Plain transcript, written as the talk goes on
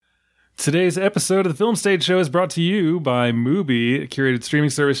Today's episode of the Film Stage Show is brought to you by Mubi, a curated streaming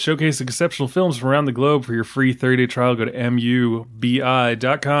service showcasing exceptional films from around the globe. For your free 30-day trial, go to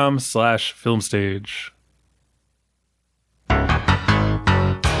mubi.com/filmstage.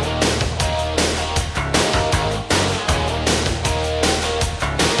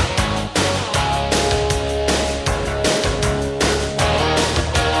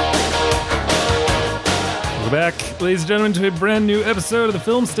 Back, ladies and gentlemen, to a brand new episode of the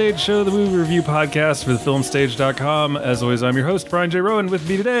Film Stage Show, the movie review podcast for thefilmstage.com. As always, I'm your host, Brian J. Rowan. With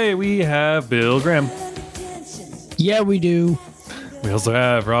me today, we have Bill Graham. Yeah, we do. We also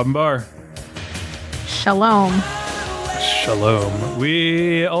have Robin Barr. Shalom. Shalom.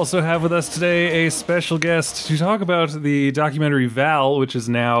 We also have with us today a special guest to talk about the documentary Val, which is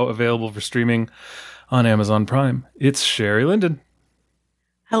now available for streaming on Amazon Prime. It's Sheri Linden.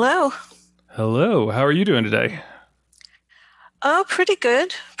 Hello. Hello. How are you doing today? Oh, pretty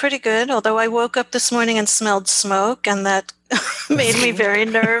good. Pretty good. Although I woke up this morning and smelled smoke, and that made me very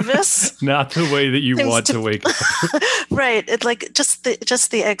nervous. Not the way that you want to wake up. Right. It like just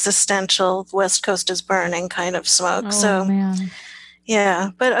the existential West Coast is burning kind of smoke. Oh, man. Yeah.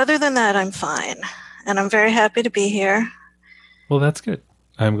 But other than that, I'm fine. And I'm very happy to be here. Well, that's good.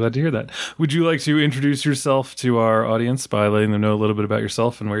 I'm glad to hear that. Would you like to introduce yourself to our audience by letting them know a little bit about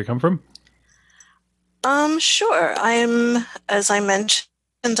yourself and where you come from? Sure. As I mentioned,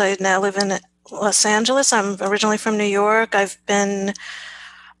 I now live in Los Angeles. I'm originally from New York. I've been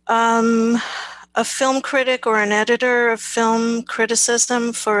a film critic or an editor of film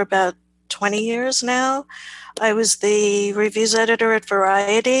criticism for about 20 years now. I was the reviews editor at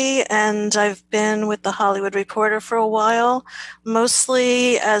Variety, and I've been with The Hollywood Reporter for a while,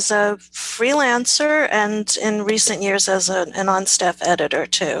 mostly as a freelancer and in recent years as an on-staff editor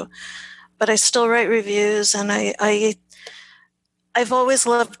too. But I still write reviews, and I've always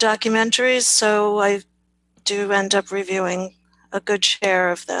loved documentaries, so I do end up reviewing a good share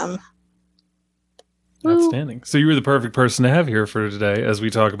of them. Outstanding. So you were the perfect person to have here for today as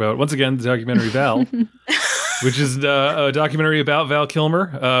we talk about, once again, the documentary Val, which is a documentary about Val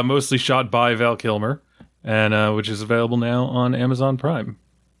Kilmer, mostly shot by Val Kilmer, and which is available now on Amazon Prime.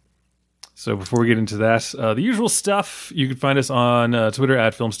 So before we get into that, the usual stuff, you can find us on Twitter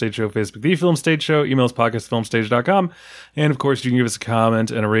at Film Stage Show, Facebook, The Film Stage Show, email us podcast@filmstage.com. And of course, you can give us a comment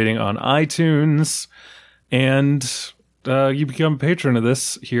and a rating on iTunes. And you become a patron of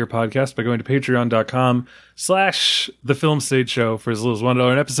this here podcast by going to patreon.com/The Film Stage Show. For as little as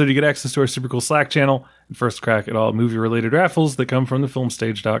 $1 an episode, you get access to our super cool Slack channel and first crack at all movie-related raffles that come from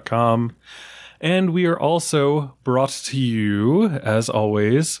thefilmstage.com. And we are also brought to you, as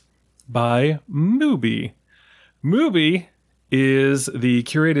always, by Mubi. Mubi is the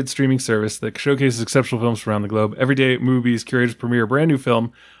curated streaming service that showcases exceptional films from around the globe. Every day, Mubi's curators premiere a brand new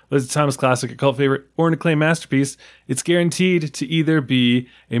film, whether it's a timeless classic, a cult favorite, or an acclaimed masterpiece. It's guaranteed to either be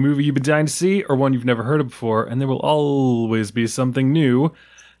a movie you've been dying to see or one you've never heard of before, and there will always be something new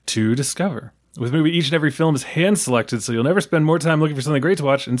to discover. With Mubi, each and every film is hand-selected, so you'll never spend more time looking for something great to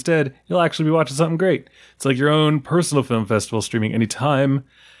watch. Instead, you'll actually be watching something great. It's like your own personal film festival, streaming anytime,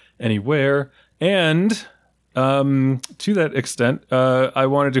 anywhere. And to that extent, I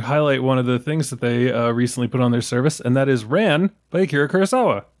wanted to highlight one of the things that they recently put on their service, and that is Ran by Akira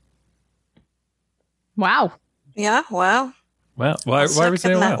Kurosawa. Wow. Yeah, wow. Wow. Why are we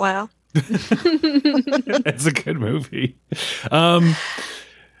saying that? Wow? It's a good movie. A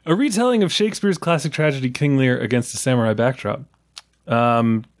retelling of Shakespeare's classic tragedy King Lear against a samurai backdrop.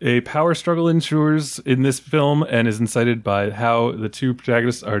 A power struggle ensures in this film and is incited by how the two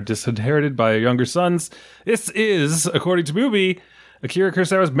protagonists are disinherited by younger sons. This is, according to Mubi, Akira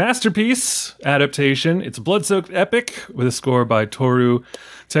Kurosawa's masterpiece adaptation. It's a blood-soaked epic with a score by Toru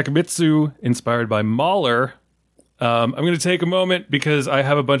Takemitsu, inspired by Mahler. I'm going to take a moment because I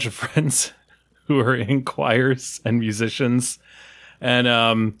have a bunch of friends who are in choirs and musicians,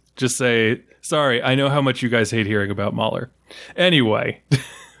 and just say, sorry, I know how much you guys hate hearing about Mahler. Anyway,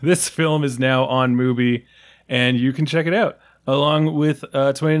 this film is now on Mubi, and you can check it out, along with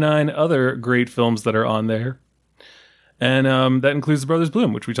 29 other great films that are on there. And that includes The Brothers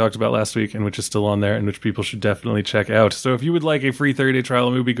Bloom, which we talked about last week, and which is still on there, and which people should definitely check out. So if you would like a free 30-day trial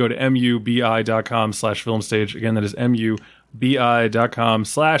of Mubi, go to mubi.com/filmstage. Again, that is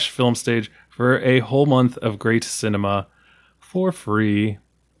mubi.com/filmstage for a whole month of great cinema for free.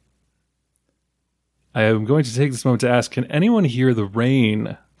 I am going to take this moment to ask, can anyone hear the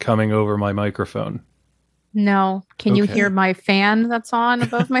rain coming over my microphone? No. Can you hear my fan that's on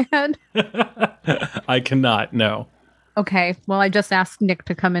above my head? I cannot, no. Okay. Well, I just asked Nick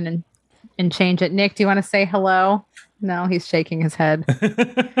to come in and change it. Nick, do you want to say hello? No, he's shaking his head.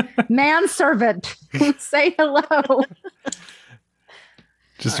 Manservant, say hello.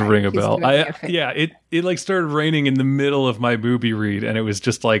 Just to ring a bell. It like started raining in the middle of my booby read, and it was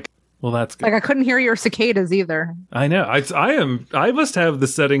just like, well, that's good. Like I couldn't hear your cicadas either. I know. I must have the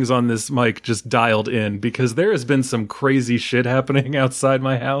settings on this mic just dialed in because there has been some crazy shit happening outside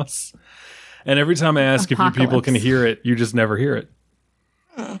my house. And every time I ask if you people can hear it, you just never hear it.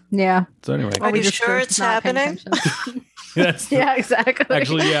 Yeah. So anyway. Are you sure it's happening? Yeah, exactly.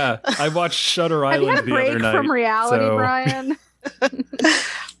 Actually, yeah. I watched Shutter Island the other night. Have you had a break from reality, Brian?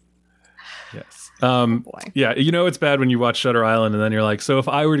 Yes. Boy. Yeah, you know it's bad when you watch Shutter Island and then you're like, so if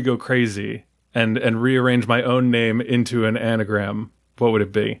I were to go crazy and rearrange my own name into an anagram, what would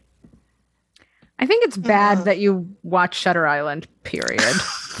it be? I think it's bad that you watch Shutter Island, period.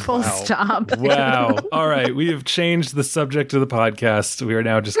 Full stop. Wow. All right. We have changed the subject of the podcast. We are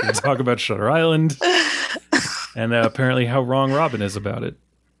now just going to talk about Shutter Island and apparently how wrong Robin is about it.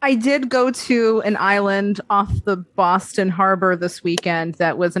 I did go to an island off the Boston Harbor this weekend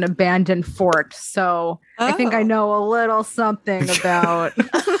that was an abandoned fort. So I think I know a little something about...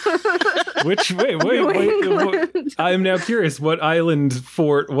 Wait. I'm now curious. What island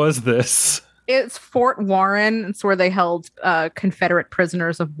fort was this? It's Fort Warren. It's where they held Confederate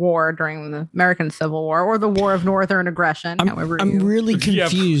prisoners of war during the American Civil War or the War of Northern Aggression. I'm really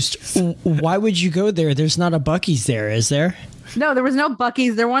confused. Why would you go there? There's not a Buc-ee's there, is there? No, there was no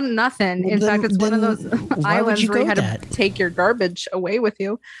Buc-ee's. There wasn't nothing. In fact, it's one of those islands where you had to take your garbage away with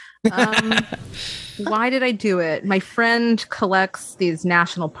you. Why did I do it? My friend collects these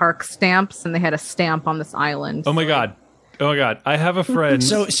national park stamps, and they had a stamp on this island. Oh my God. I have a friend.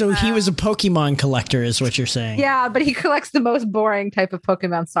 So he was a Pokemon collector, is what you're saying? Yeah, but he collects the most boring type of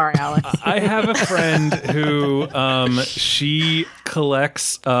Pokemon. Sorry, Alex. I have a friend who she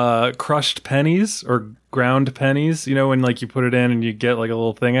collects crushed pennies or ground pennies. You know, when like you put it in and you get like a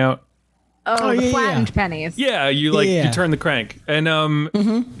little thing out. Oh, the flattened pennies. Yeah, you turn the crank, and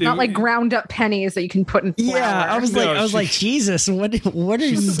not like ground up pennies that you can put in flour. Yeah, I was like, Jesus, what are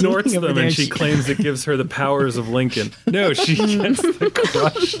you snorts doing them, and she claims it gives her the powers of Lincoln. No, she gets the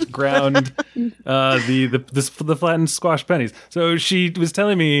crushed ground, the flattened squash pennies. So she was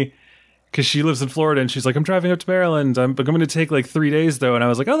telling me, because she lives in Florida, and she's like, I'm driving up to Maryland. I'm going to take like 3 days though, and I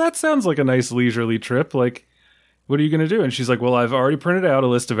was like, oh, that sounds like a nice leisurely trip, like. What are you going to do? And she's like, well, I've already printed out a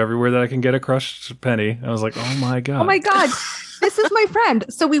list of everywhere that I can get a crushed penny. I was like, oh my God. Oh my God. This is my friend.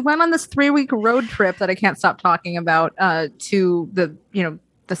 So we went on this 3-week road trip that I can't stop talking about to the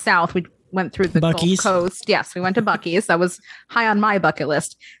South. We went through the Buc-ee's. Gulf Coast. Yes, we went to Buc-ee's. That was high on my bucket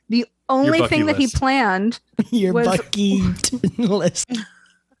list. The only thing that he planned was bucket list.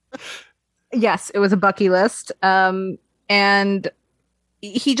 Yes, it was a Buc-ee list. And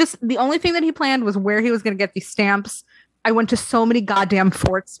the only thing that he planned was where he was going to get these stamps. I went to so many goddamn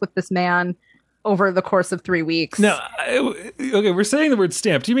forts with this man over the course of 3 weeks. No, okay, we're saying the word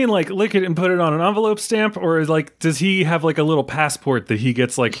stamp. Do you mean like lick it and put it on an envelope stamp, or like does he have like a little passport that he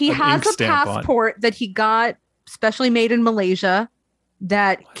gets like he an has ink a stamp passport that he got specially made in Malaysia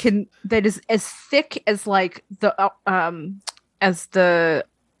that is as thick as like the the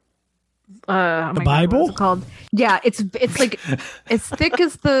Bible? What is it called? Yeah, it's like as thick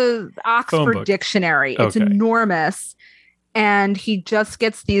as the Oxford Dictionary. It's enormous, and he just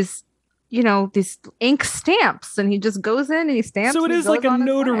gets these ink stamps, and he just goes in and he stamps. So it is like a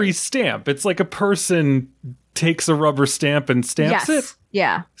notary stamp. It's like a person takes a rubber stamp and stamps it.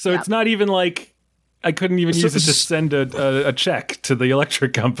 Yeah. So it's not even like. I couldn't even use it to send a check to the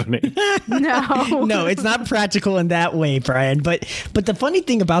electric company. No, it's not practical in that way, Brian. But the funny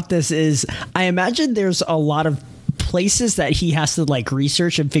thing about this is I imagine there's a lot of places that he has to like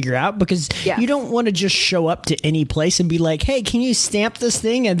research and figure out, because you don't want to just show up to any place and be like, hey, can you stamp this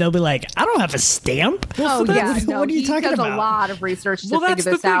thing? And they'll be like, I don't have a stamp. What are you talking about? He does a lot of research to figure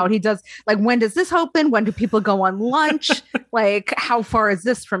this out. He does like, when does this open? When do people go on lunch? Like, how far is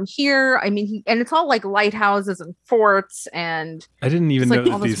this from here? I mean, and it's all like lighthouses and forts, and I didn't even know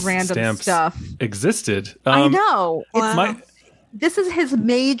all that this these random stamps stuff existed. I know. Wow. This is his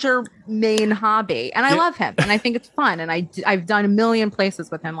main hobby, and I love him, and I think it's fun, and I've done a million places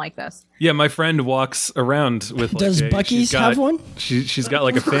with him like this. Yeah, my friend walks around with. Does Buc-ee's have one? She's got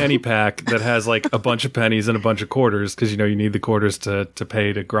like a fanny pack that has like a bunch of pennies and a bunch of quarters, because you need the quarters to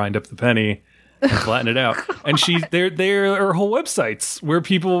pay to grind up the penny and flatten it out. And there are whole websites where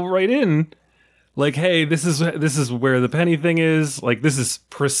people write in. Like, hey, this is where the penny thing is. Like, this is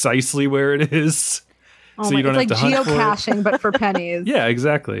precisely where it is. Oh so you don't have to hunt geocaching, but for pennies. Yeah,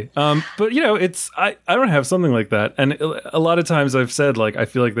 exactly. But I don't have something like that, and a lot of times I've said like I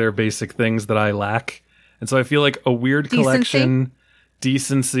feel like there are basic things that I lack, And so I feel like a weird collection,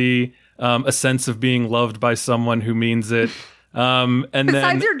 decency, a sense of being loved by someone who means it. And besides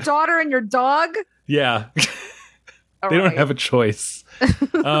then your daughter and your dog? Yeah. They don't have a choice.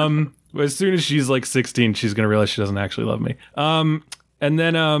 As soon as she's like 16, she's going to realize she doesn't actually love me. And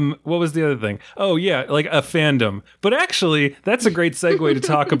then what was the other thing? Oh, yeah, like a fandom. But actually, that's a great segue to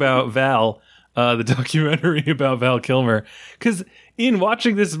talk about Val, the documentary about Val Kilmer. Because in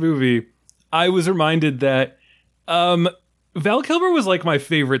watching this movie, I was reminded that Val Kilmer was like my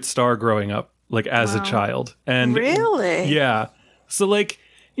favorite star growing up, like as a child. And really? Yeah. So like,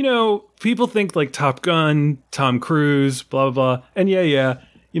 you know, people think like Top Gun, Tom Cruise, blah, blah, blah. And yeah,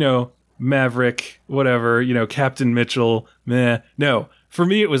 you know, Maverick, whatever, you know, Captain Mitchell, meh. No, for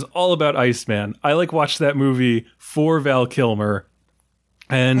me, it was all about Iceman. I like watched that movie for Val Kilmer.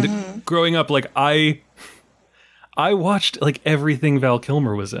 And growing up, like I watched like everything Val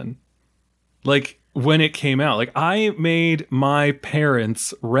Kilmer was in. Like when it came out, like I made my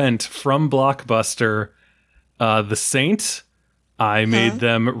parents rent from Blockbuster The Saint. I made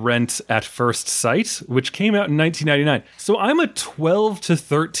them rent At First Sight, which came out in 1999. So I'm a 12 to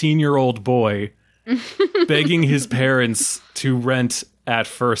 13-year-old boy begging his parents to rent At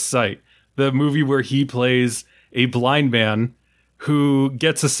First Sight, the movie where he plays a blind man who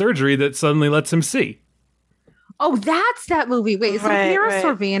gets a surgery that suddenly lets him see. Oh, that's that movie. Wait, is it Mira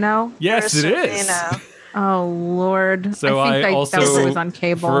Sorvino? Yes, it is. Oh, Lord. So I also, that was on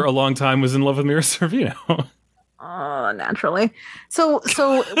cable. For a long time, was in love with Mira Sorvino. Oh, naturally. So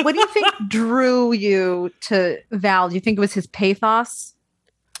what do you think drew you to Val? Do you think it was his pathos?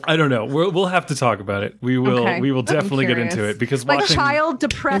 I don't know. We'll have to talk about it. We will. Okay. We will definitely get into it because like child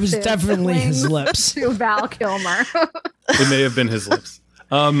depressive. It was definitely his lips to Val Kilmer. It may have been his lips.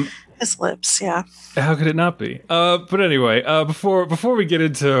 His lips, yeah. How could it not be? But anyway, before we get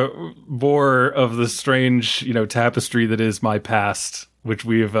into more of the strange, you know, tapestry that is my past, which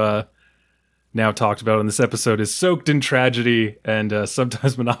we've now talked about in this episode, is soaked in tragedy and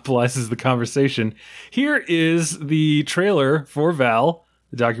sometimes monopolizes the conversation. Here is the trailer for Val,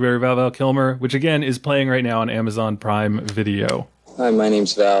 the documentary about Val Kilmer, which again is playing right now on Amazon Prime Video. Hi, my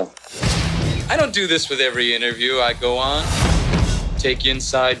name's Val. I don't do this with every interview I go on. Take you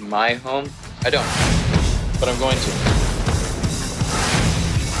inside my home. I don't, but I'm going to.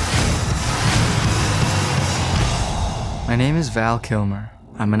 My name is Val Kilmer.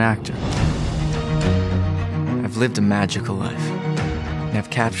 I'm an actor. I've lived a magical life, and I've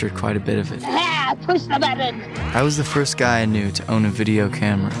captured quite a bit of it. Push the button! I was the first guy I knew to own a video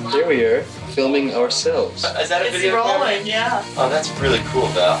camera. Here we are, filming ourselves. Is that a video rolling, yeah. Oh, that's really cool,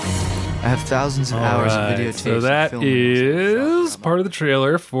 Val. I have thousands of hours of videotapes. So that is part of the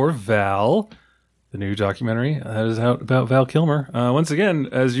trailer for Val, the new documentary that is out about Val Kilmer. Once again,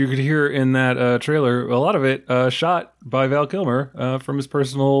 as you could hear in that trailer, a lot of it shot by Val Kilmer from his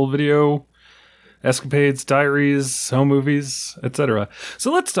personal video escapades, diaries, home movies, etc.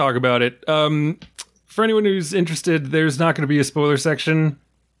 So let's talk about it. For anyone who's interested, there's not going to be a spoiler section.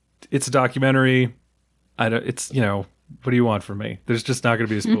 It's a documentary. It's, you know, what do you want from me? There's just not going to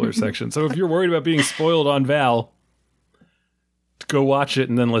be a spoiler section. So if you're worried about being spoiled on Val, go watch it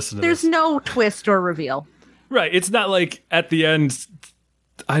and then listen to There's no twist or reveal. Right. It's not like at the end,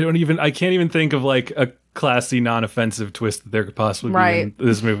 I can't even think of like a classy, non-offensive twist that there could possibly be in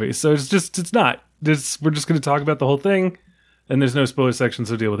this movie. So it's not. We're just going to talk about the whole thing, and there's no spoiler section,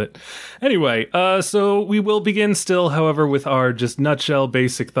 so deal with it. Anyway, so we will begin still, however, with our just nutshell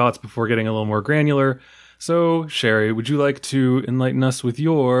basic thoughts before getting a little more granular. So, Sheri, would you like to enlighten us with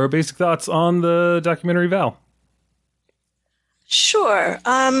your basic thoughts on the documentary Val? Sure.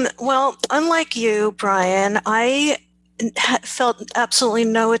 Well, unlike you, Brian, I felt absolutely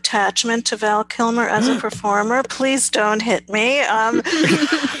no attachment to Val Kilmer as a performer. Please don't hit me.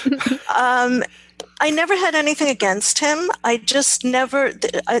 I never had anything against him. I just never,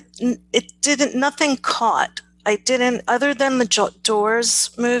 nothing caught. I didn't, other than the Doors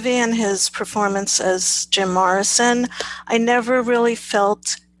movie and his performance as Jim Morrison, I never really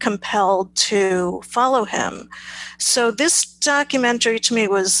felt compelled to follow him. So this documentary to me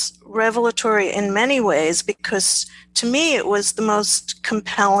was revelatory in many ways because to me it was the most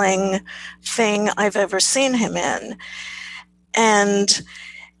compelling thing I've ever seen him in. And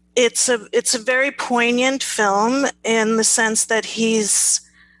it's a very poignant film in the sense that he's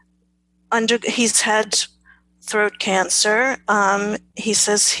had throat cancer. He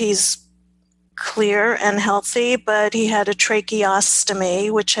says he's clear and healthy, but he had a tracheostomy,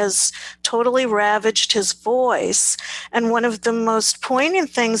 which has totally ravaged his voice. And one of the most poignant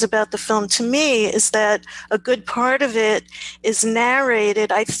things about the film to me is that a good part of it is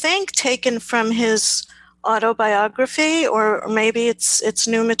narrated, I think, taken from his autobiography, or maybe it's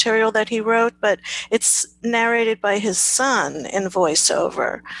new material that he wrote, but it's narrated by his son in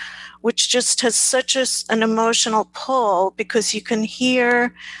voiceover, which just has such an emotional pull, because you can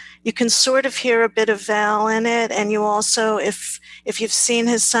sort of hear a bit of Val in it, and you also, if you've seen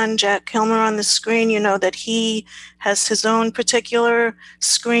his son Jack Kilmer on the screen, you know that he has his own particular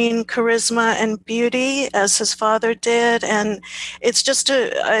screen charisma and beauty, as his father did, and it's just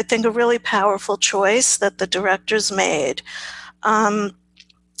I think a really powerful choice that the directors made.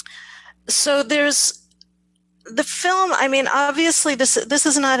 So there's the film. I mean, obviously this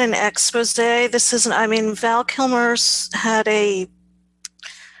is not an expose. Val Kilmer's had a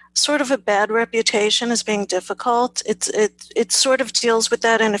sort of a bad reputation as being difficult. It sort of deals with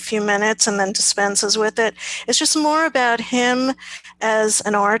that in a few minutes and then dispenses with it. It's just more about him as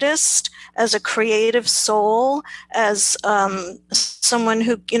an artist, as a creative soul, as someone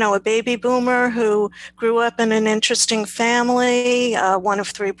who, a baby boomer who grew up in an interesting family, one of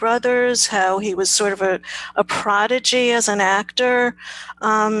three brothers, how he was sort of a prodigy as an actor,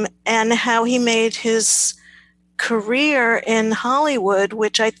 and how he made his career in Hollywood,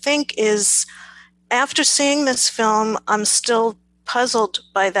 which I think is, after seeing this film, I'm still puzzled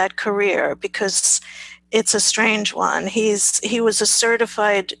by that career, because it's a strange one. He was a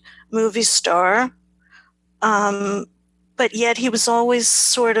certified movie star, but yet he was always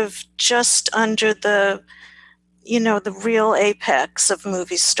sort of just under the real apex of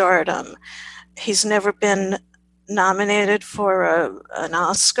movie stardom. He's never been nominated for an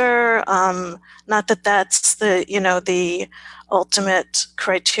Oscar. Not that that's the ultimate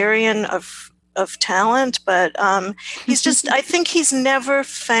criterion of talent, but he's just, I think he's never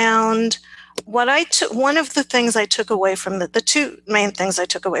found one of the things I took away from the two main things I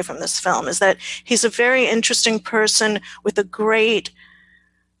took away from this film is that he's a very interesting person with a great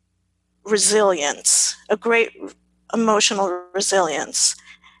resilience, a great emotional resilience,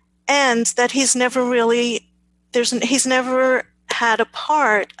 and that he's never had a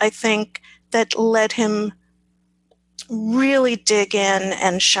part, I think, that let him really dig in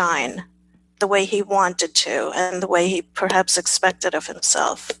and shine the way he wanted to and the way he perhaps expected of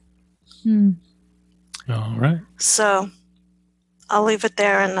himself. All right. So I'll leave it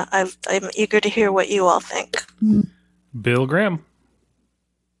there, and I'm eager to hear what you all think. Bill Graham.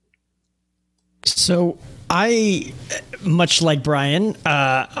 So I, much like Brian,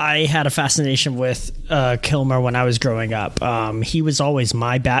 I had a fascination with Kilmer when I was growing up. He was always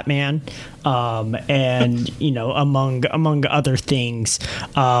my Batman, and among other things.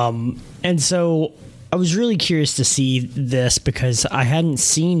 And so I was really curious to see this because I hadn't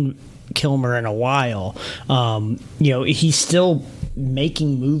seen Kilmer in a while. He's still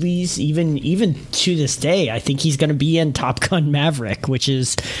making movies even to this day. I think he's going to be in Top Gun Maverick, which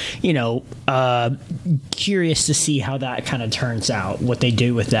is curious to see how that kind of turns out, what they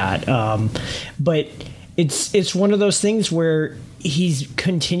do with that. But it's one of those things where he's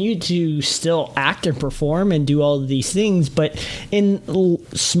continued to still act and perform and do all of these things, but in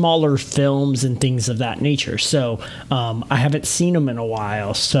smaller films and things of that nature. So I haven't seen him in a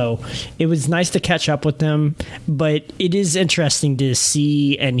while. So it was nice to catch up with him, but it is interesting to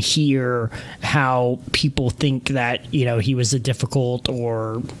see and hear how people think that, he was a difficult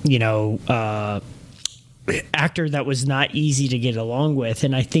or, actor that was not easy to get along with.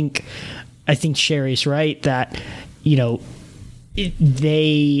 And I think Sheri's right that,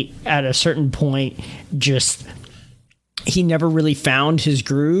 they at a certain point he never really found his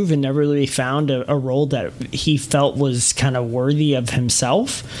groove and never really found a role that he felt was kind of worthy of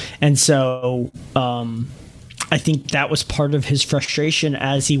himself. And so I think that was part of his frustration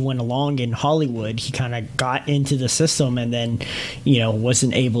as he went along in Hollywood. He kind of got into the system and then,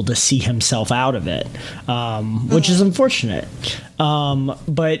 wasn't able to see himself out of it, which is unfortunate.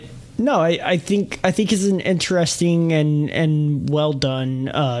 But no, I think it's an interesting and well done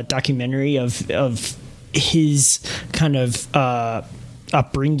documentary of his kind of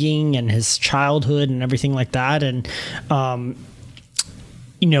upbringing and his childhood and everything like that. And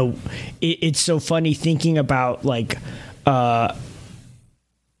it's so funny thinking about like how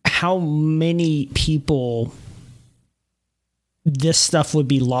many people this stuff would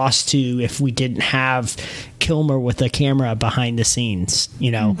be lost to if we didn't have Kilmer with a camera behind the scenes,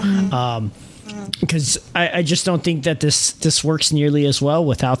 because I just don't think that this works nearly as well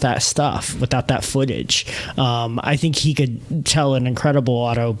without that stuff, without that footage. I think he could tell an incredible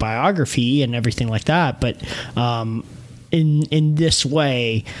autobiography and everything like that, but in this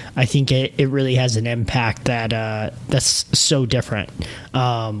way, I think it really has an impact that's so different.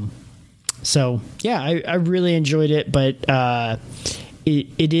 So yeah, I really enjoyed it, but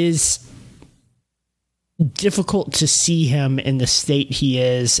it is difficult to see him in the state he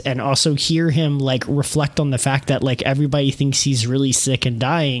is, and also hear him like reflect on the fact that like everybody thinks he's really sick and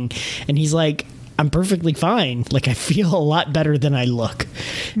dying, and he's like, I'm perfectly fine. Like, I feel a lot better than I look.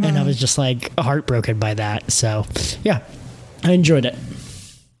 And I was just like heartbroken by that. So yeah, I enjoyed it.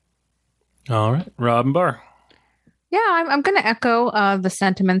 All right, Rob and Bar. Yeah, I'm going to echo the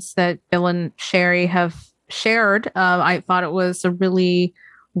sentiments that Bill and Sheri have shared. I thought it was a really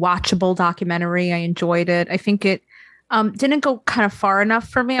watchable documentary. I enjoyed it. I think it didn't go kind of far enough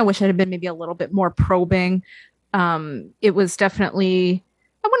for me. I wish it had been maybe a little bit more probing. It was definitely,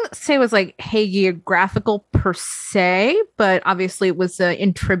 I wouldn't say it was like hagiographical per se, but obviously it was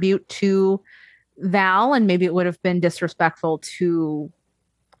in tribute to Val, and maybe it would have been disrespectful to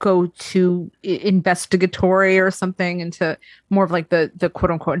go to investigatory or something into more of like the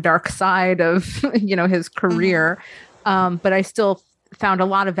quote unquote dark side of, you know, his career. But I still found a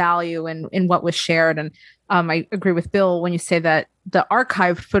lot of value in what was shared. And I agree with Bill when you say that the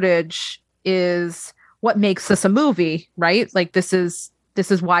archived footage is what makes this a movie, right? Like this is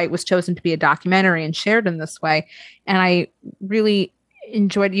why it was chosen to be a documentary and shared in this way. And I really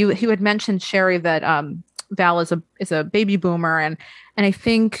enjoyed you had mentioned, Sheri, that Val is a baby boomer, and I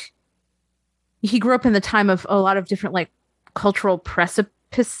think he grew up in the time of a lot of different like cultural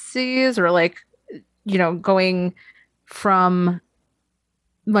precipices, or like, you know, going from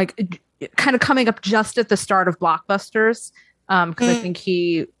like kind of coming up just at the start of blockbusters. Because I think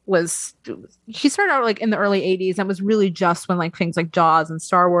he started out like in the early 80s, and was really just when like things like Jaws and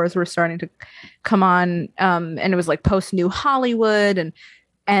Star Wars were starting to come on. And it was like post New Hollywood,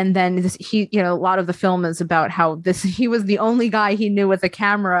 and then he, you know, a lot of the film is about how he was the only guy he knew with a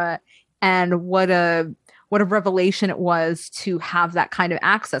camera, and what a revelation it was to have that kind of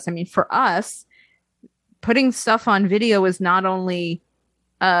access. I mean, for us, putting stuff on video is not only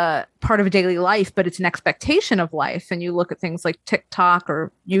part of daily life, but it's an expectation of life. And you look at things like TikTok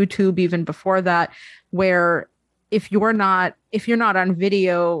or YouTube, even before that, where if you're not on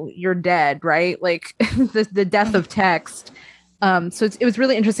video, you're dead, right? Like the death of text. So it was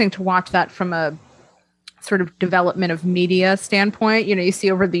really interesting to watch that from a sort of development of media standpoint. You know, you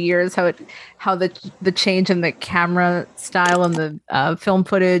see over the years how the change in the camera style and the film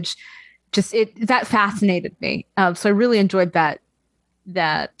footage, that fascinated me. So I really enjoyed that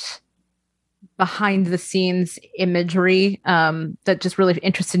behind the scenes imagery that just really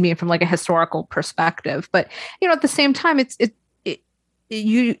interested me from like a historical perspective. But, you know, at the same time,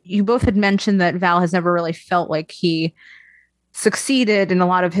 you both had mentioned that Val has never really felt like he succeeded in a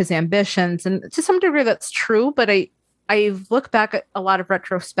lot of his ambitions. And to some degree that's true, but I've looked back at a lot of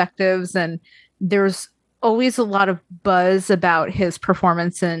retrospectives, and there's always a lot of buzz about his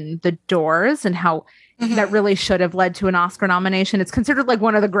performance in The Doors and how that really should have led to an Oscar nomination. It's considered like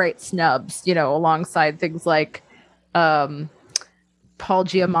one of the great snubs, you know, alongside things like Paul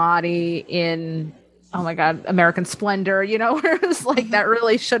Giamatti in, oh my God, American Splendor, you know, where it's like that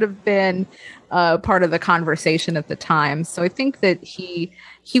really should have been part of the conversation at the time. So I think that he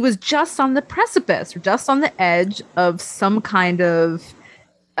was just on the precipice, or just on the edge of some kind of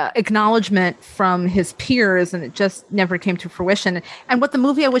acknowledgement from his peers, and it just never came to fruition. And what the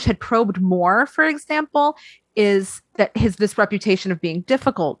movie I wish had probed more, for example, is that this reputation of being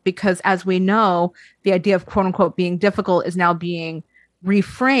difficult, because as we know, the idea of quote unquote being difficult is now being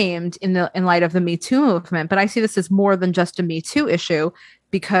reframed in light of the Me Too movement. But I see this as more than just a Me Too issue,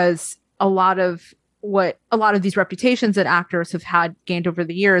 because a lot of these reputations that actors have had gained over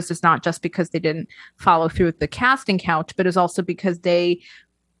the years is not just because they didn't follow through with the casting couch, but is also because they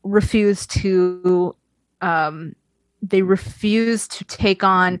refuse to take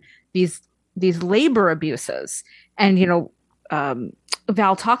on these labor abuses. And, you know,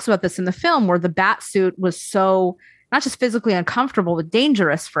 Val talks about this in the film, where the bat suit was so not just physically uncomfortable, but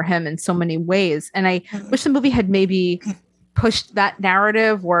dangerous for him in so many ways. And I wish the movie had maybe pushed that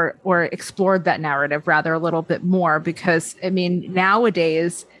narrative or explored that narrative rather a little bit more, because I mean,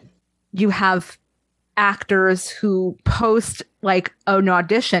 nowadays you have actors who post like an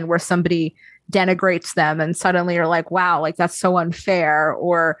audition where somebody denigrates them, and suddenly you're like, wow, like that's so unfair,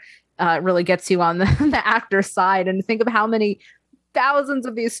 or it really gets you on the actor's side. And think of how many thousands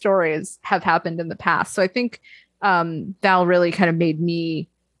of these stories have happened in the past. So I think Val really kind of made me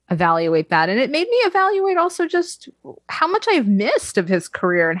evaluate that. And it made me evaluate also just how much I've missed of his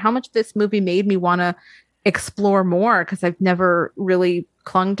career, and how much this movie made me want to explore more, because I've never really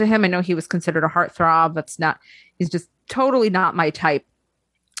clung to him. I know he was considered a heartthrob. He's just totally not my type.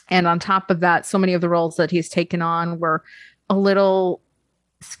 And on top of that, so many of the roles that he's taken on were a little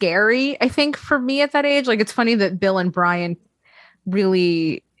scary, I think, for me at that age. Like, it's funny that Bill and Brian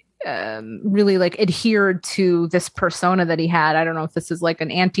really really like adhered to this persona that he had. I don't know if this is like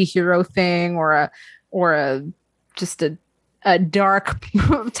an anti-hero thing or a just a dark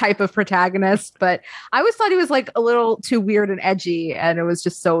type of protagonist, but I always thought he was like a little too weird and edgy, and it was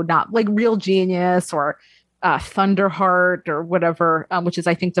just so not like Real Genius or Thunderheart or whatever, which is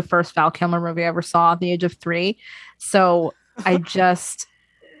I think the first Val Kilmer movie I ever saw at the age of 3. So I just,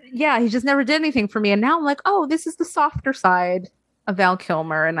 yeah, he just never did anything for me, and now I'm like, oh, this is the softer side of Val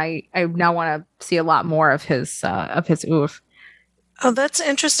Kilmer, and I now want to see a lot more of his oof. Oh, that's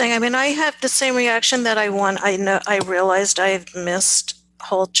interesting. I mean, I have the same reaction that I realized I've missed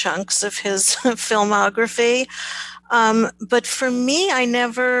whole chunks of his filmography. But for me,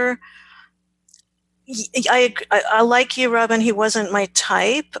 I like you, Robin. He wasn't my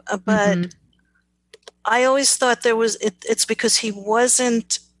type, but I always thought it's because he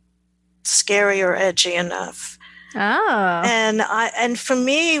wasn't scary or edgy enough. Oh. And for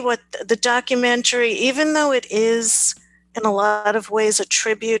me, what the documentary, even though it is in a lot of ways a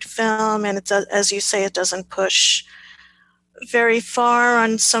tribute film, and as you say, it doesn't push very far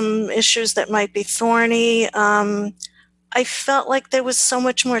on some issues that might be thorny. I felt like there was so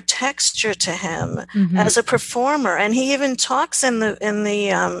much more texture to him as a performer, and he even talks in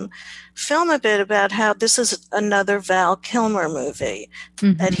the film a bit about how this is another Val Kilmer movie,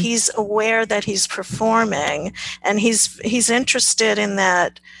 that he's aware that he's performing, and he's interested in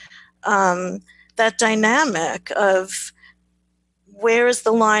that that dynamic of where is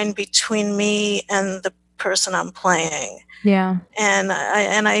the line between me and the person I'm playing. Yeah. And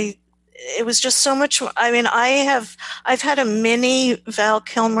it was just so much. I mean, I've had a mini Val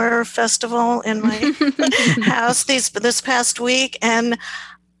Kilmer festival in my house this past week, and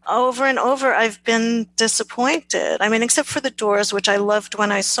over I've been disappointed. I mean, except for The Doors, which I loved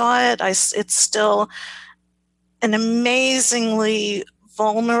when I saw it. It's still an amazingly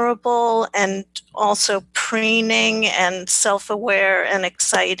vulnerable and also preening and self-aware and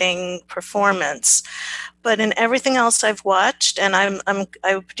exciting performance. But in everything else I've watched, and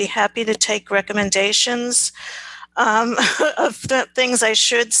I would be happy to take recommendations of the things I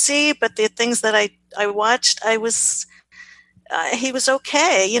should see. But the things that I watched, he was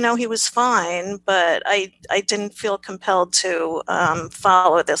okay. You know, he was fine, but I didn't feel compelled to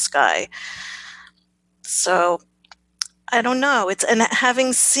follow this guy. So I don't know. And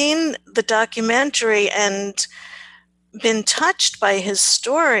having seen the documentary and been touched by his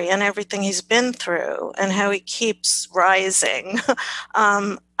story and everything he's been through and how he keeps rising,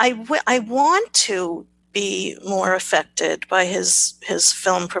 I want to be more affected by his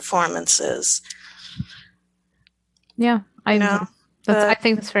film performances. Yeah, I know. I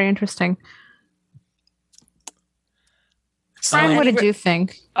think that's very interesting. Brian, what did you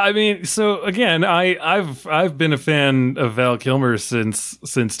think? I mean, so again, I've been a fan of Val Kilmer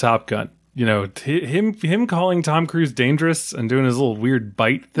since Top Gun. You know, him calling Tom Cruise dangerous and doing his little weird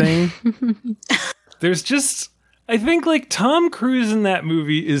bite thing. There's just, I think like Tom Cruise in that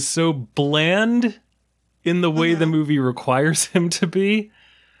movie is so bland in the way the movie requires him to be.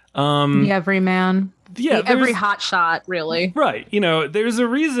 The everyman. Yeah, every hot shot, really. Right. You know, there's a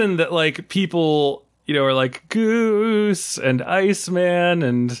reason that like people, you know, are like Goose and Iceman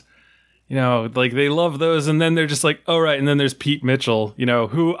and, you know, like they love those. And then they're just like, oh, right. And then there's Pete Mitchell, you know,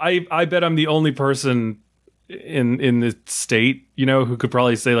 who I bet I'm the only person in the state, you know, who could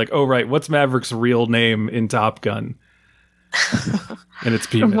probably say like, oh, right. What's Maverick's real name in Top Gun? And it's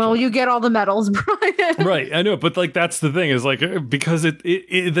Pete Mitchell. Well, you get all the medals, Brian. Right. I know. But like, that's the thing is like, because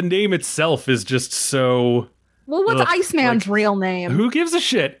the name itself is just so. Well, what's Iceman's real name? Who gives a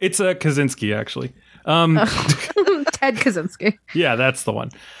shit? It's Kaczynski, actually. Ted Kaczynski. Yeah, that's the one.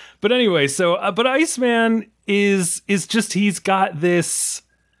 But anyway, so but Iceman is just, he's got this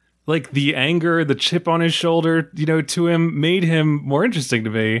like the anger, the chip on his shoulder, you know, to him, made him more interesting to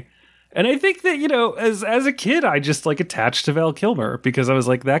me. And I think that, you know, as a kid, I just like attached to Val Kilmer because I was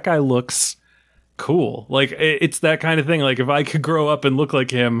like, that guy looks cool. Like it's that kind of thing. Like if I could grow up and look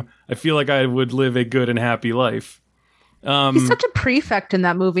like him, I feel like I would live a good and happy life. He's such a prefect in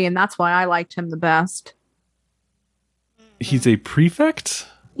that movie, and that's why I liked him the best. He's a prefect?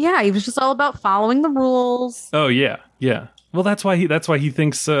 Yeah, he was just all about following the rules. Oh yeah, yeah. Well, that's why he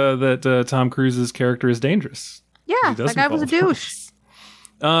thinks that Tom Cruise's character is dangerous. Yeah, that guy was a douche.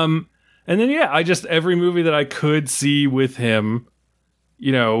 And then yeah, every movie that I could see with him,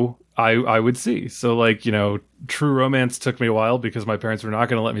 you know, I would see. So like, you know, True Romance took me a while because my parents were not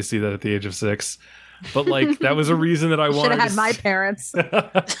going to let me see that at the age of 6. But like that was a reason that I wanted. Should have had my parents.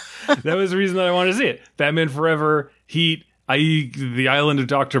 That was the reason that I wanted to see it. Batman Forever, Heat, The Island of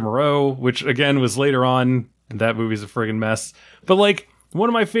Dr. Moreau, which again was later on, and that movie's a friggin' mess. But like One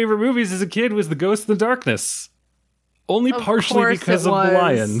of my favorite movies as a kid was The Ghost in the Darkness. Only Of partially course because it of the was.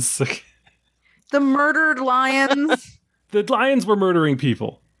 lions. The murdered lions. The lions were murdering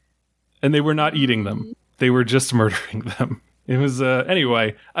people. And they were not eating them. They were just murdering them. It was,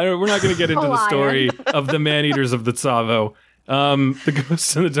 anyway, we're not going to get into the story of the man-eaters of the Tsavo. The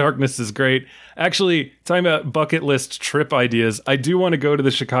Ghost in the Darkness is great. Actually, talking about bucket list trip ideas, I do want to go to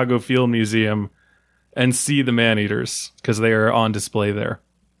the Chicago Field Museum and see the man-eaters, because they are on display there.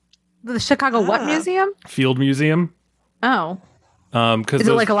 The Chicago what museum? Field Museum. Oh. Is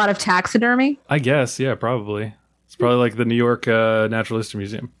it like a lot of taxidermy? I guess, yeah, probably. It's probably like the New York Natural History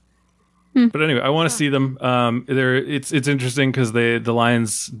Museum. But anyway, I want to see them. It's interesting because the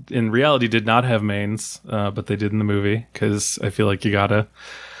lions in reality did not have manes, but they did in the movie, because I feel like you gotta.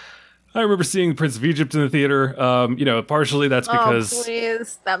 I remember seeing Prince of Egypt in the theater. Partially that's because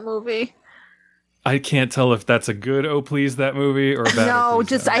please, that movie. I can't tell if that's a good "Oh Please" that movie or a bad. No,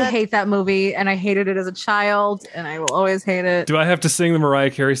 just I hate that movie, and I hated it as a child, and I will always hate it. Do I have to sing the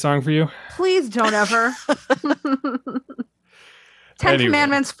Mariah Carey song for you? Please don't ever. Ten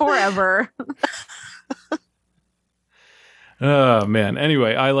Commandments forever. Oh man.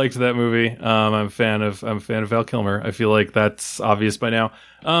 Anyway, I liked that movie. I'm a fan of Val Kilmer. I feel like that's obvious by now.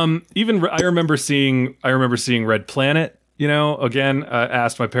 I remember seeing Red Planet. Again,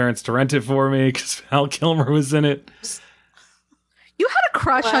 asked my parents to rent it for me because Val Kilmer was in it. You had a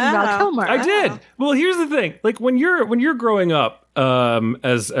crush on Val Kilmer. I did. Well, here's the thing. Like when you're growing up,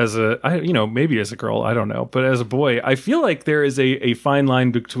 as maybe as a girl, I don't know, but as a boy, I feel like there is a fine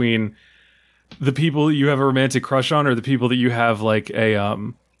line between the people you have a romantic crush on or the people that you have like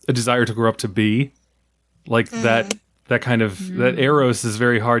a desire to grow up to be. Like that kind of that eros is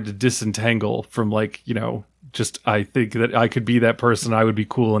very hard to disentangle from just I think that I could be that person. I would be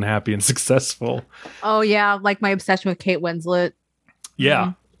cool and happy and successful. Oh yeah, like my obsession with Kate Winslet.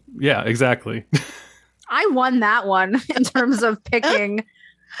 Yeah. Yeah, exactly. I won that one in terms of picking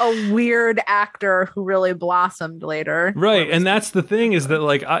a weird actor who really blossomed later. Right, and that's the thing is that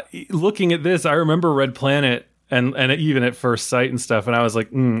looking at this, I remember Red Planet and even at first sight and stuff, and I was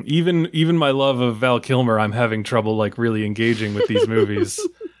like, even my love of Val Kilmer, I'm having trouble like really engaging with these movies.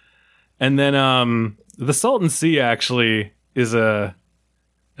 And then The Salton Sea actually is an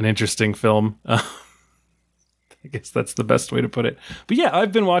interesting film. I guess that's the best way to put it. But yeah,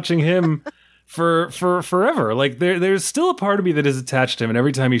 I've been watching him for forever. Like there's still a part of me that is attached to him, and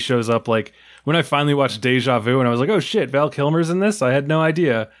every time he shows up, like when I finally watched Deja Vu and I was like, oh shit, Val Kilmer's in this? I had no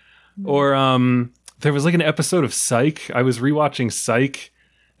idea. Or there was like an episode of Psych. I was rewatching Psych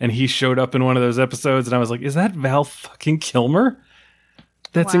and he showed up in one of those episodes and I was like, is that Val fucking Kilmer?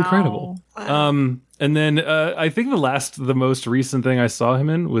 That's incredible. Wow. And then I think the most recent thing I saw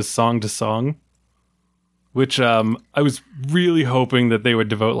him in was Song to Song, which I was really hoping that they would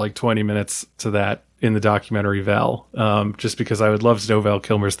devote like 20 minutes to that in the documentary Val, just because I would love to know Val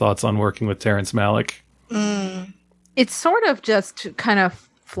Kilmer's thoughts on working with Terrence Malick. It's sort of just kind of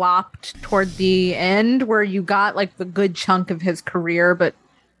flopped toward the end where you got like the good chunk of his career, but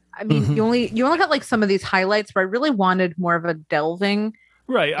I mean, you only got like some of these highlights where I really wanted more of a delving.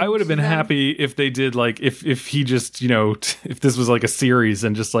 Right. I would have been happy if they did like if he just, if this was like a series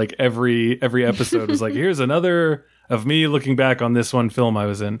and just like every episode was like, here's another of me looking back on this one film I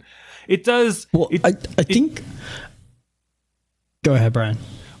was in. It does. Well, I think. Go ahead, Brian.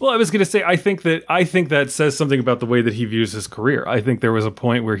 Well, I was going to say, I think that says something about the way that he views his career. I think there was a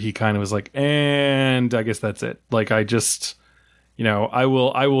point where he kind of was like, and I guess that's it. Like, I just, I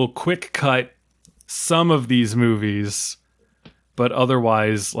will quick cut some of these movies. But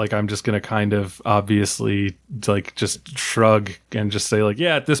otherwise, like, I'm just going to kind of obviously, like, just shrug and just say, like,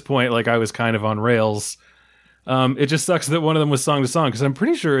 yeah, at this point, like, I was kind of on rails. It just sucks that one of them was Song to Song, because I'm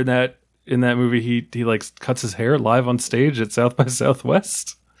pretty sure in that movie, he like, cuts his hair live on stage at South by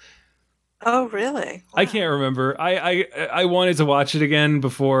Southwest. Oh, really? Wow. I can't remember. I wanted to watch it again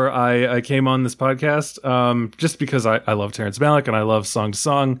before I came on this podcast, just because I love Terrence Malick and I love Song to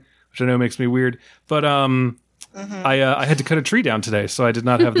Song, which I know makes me weird. But, I had to cut a tree down today, so I did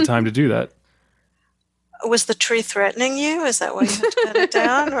not have the time to do that. Was the tree threatening you? Is that why you had to cut it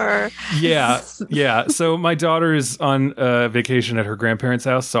down? Or yeah. So my daughter is on vacation at her grandparents'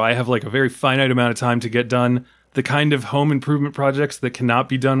 house, so I have like a very finite amount of time to get done the kind of home improvement projects that cannot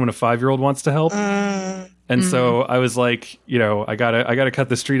be done when a 5-year-old wants to help. And so I was like, I gotta cut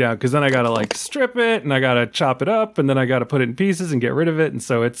this tree down, because then I gotta like strip it and I gotta chop it up and then I gotta put it in pieces and get rid of it, and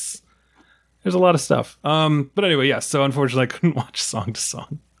so there's a lot of stuff. But anyway, yes. So unfortunately, I couldn't watch Song to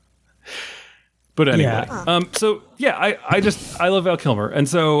Song. But anyway, Yeah. I love Val Kilmer, and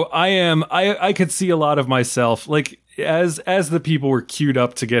so I could see a lot of myself, like as the people were queued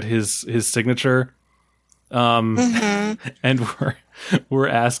up to get his signature, and we're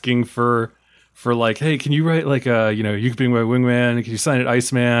asking for like, hey, can you write like you could be my wingman, can you sign it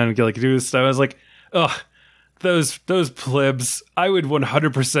Iceman, get like do this stuff. I was like, ugh, those plebs. I would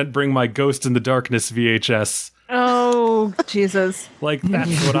 100% bring my Ghost in the Darkness VHS. Oh, Jesus. Like,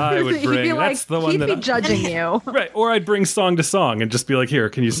 that's what I would bring. That's the one he'd that be judging you. Right. Or I'd bring Song to Song and just be like, here,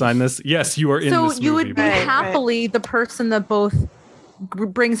 can you sign this? Yes, you are in this movie. So you would be happily the person that both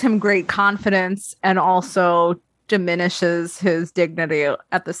brings him great confidence and also diminishes his dignity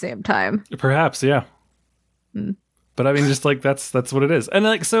at the same time. Perhaps, yeah. But I mean, just like that's what it is. And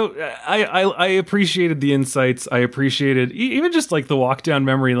like, so I appreciated the insights. I appreciated even just like the walk down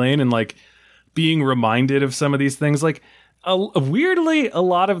memory lane and like being reminded of some of these things. Like, weirdly, a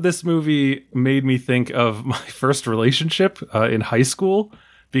lot of this movie made me think of my first relationship in high school,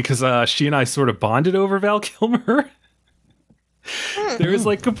 because she and I sort of bonded over Val Kilmer. There was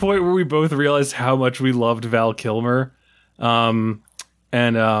like a point where we both realized how much we loved Val Kilmer. Like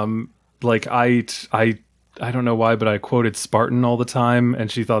I don't know why, but I quoted Spartan all the time, and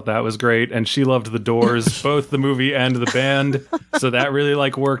she thought that was great. And she loved The Doors, both the movie and the band, so that really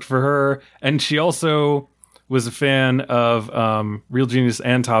like worked for her. And she also was a fan of Real Genius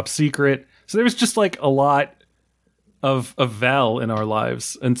and Top Secret. So there was just like a lot of Val in our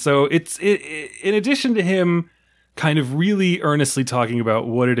lives. And so it's in addition to him kind of really earnestly talking about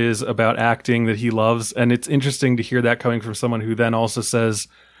what it is about acting that he loves, and it's interesting to hear that coming from someone who then also says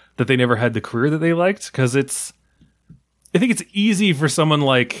that they never had the career that they liked, because I think it's easy for someone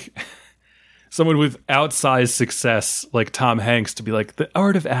like someone with outsized success like Tom Hanks to be like, the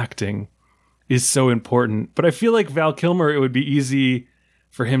art of acting is so important. But I feel like Val Kilmer, it would be easy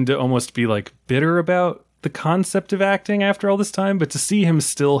for him to almost be like bitter about the concept of acting after all this time, but to see him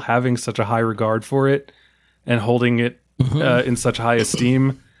still having such a high regard for it and holding it in such high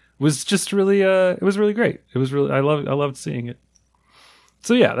esteem was just really it was really great. It was really I loved seeing it.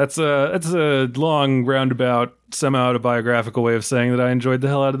 So yeah, that's a long roundabout, semi-autobiographical way of saying that I enjoyed the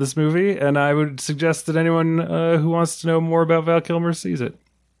hell out of this movie, and I would suggest that anyone who wants to know more about Val Kilmer sees it.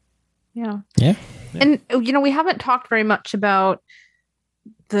 Yeah. Yeah. And we haven't talked very much about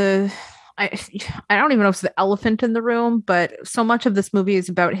I don't even know if it's the elephant in the room, but so much of this movie is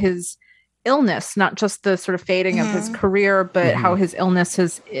about his illness, not just the sort of fading of his career, but how his illness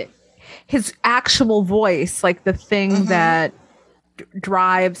his actual voice, like the thing that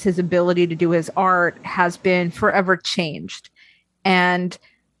drives his ability to do his art, has been forever changed. And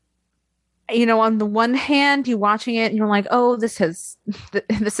on the one hand, you're watching it and you're like, oh, this has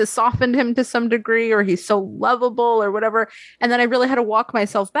softened him to some degree, or he's so lovable or whatever. And then I really had to walk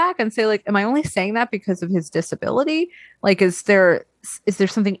myself back and say, like, am I only saying that because of his disability? Like, is there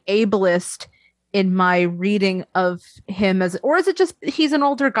something ableist in my reading of him, or is it just he's an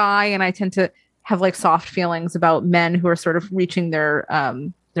older guy and I tend to have like soft feelings about men who are sort of reaching their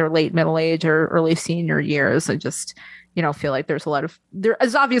late middle age or early senior years? I just feel like there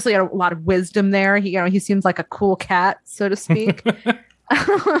is obviously a lot of wisdom there. He seems like a cool cat, so to speak. But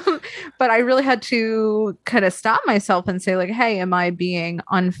I really had to kind of stop myself and say, like, hey, am I being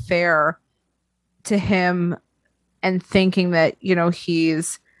unfair to him and thinking that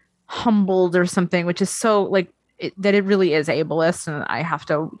he's humbled or something, which is so like that it really is ableist, and I have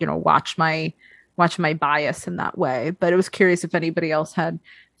to watch my bias in that way. But I was curious if anybody else had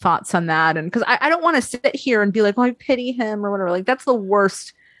thoughts on that, and because I don't want to sit here and be like, oh, I pity him or whatever. Like, that's the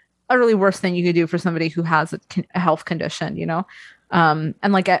worst, utterly worst thing you could do for somebody who has a health condition, and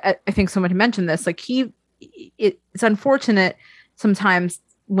like I think someone mentioned this, like it's unfortunate sometimes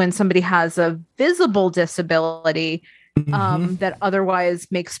when somebody has a visible disability that otherwise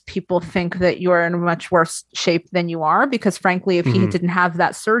makes people think that you're in a much worse shape than you are, because frankly, if he didn't have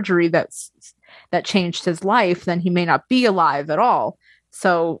that surgery that changed his life, then he may not be alive at all.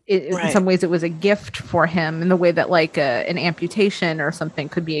 So in some ways it was a gift for him, in the way that like an amputation or something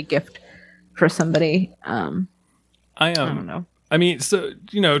could be a gift for somebody. I don't know. I mean, so,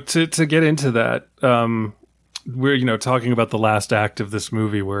 to get into that, we're, talking about the last act of this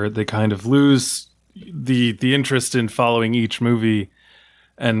movie where they kind of lose the interest in following each movie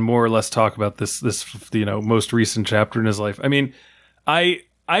and more or less talk about this most recent chapter in his life. I mean, I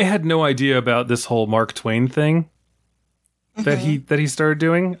had no idea about this whole Mark Twain thing that he started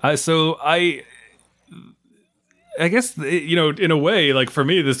doing. So I guess, in a way, like for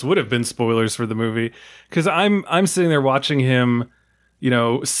me, this would have been spoilers for the movie, because I'm sitting there watching him,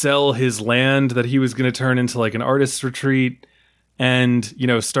 sell his land that he was going to turn into like an artist's retreat. and, you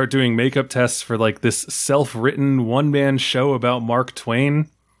know, start doing makeup tests for like this self-written one-man show about Mark Twain.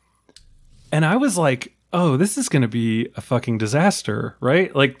 And I was like, oh, this is going to be a fucking disaster,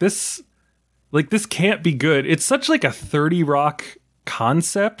 right? Like this can't be good. It's such like a 30 Rock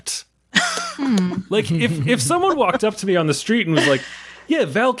concept. Like if someone walked up to me on the street and was like, yeah,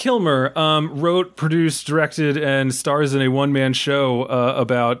 Val Kilmer wrote, produced, directed, and stars in a one-man show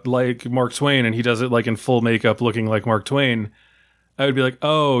about like Mark Twain, and he does it like in full makeup looking like Mark Twain, I would be like,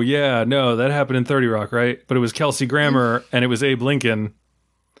 oh yeah, no, that happened in 30 Rock, right? But it was Kelsey Grammer and it was Abe Lincoln.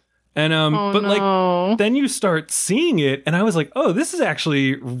 And like then you start seeing it and I was like, oh, this is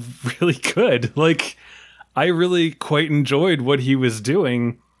actually really good. Like I really quite enjoyed what he was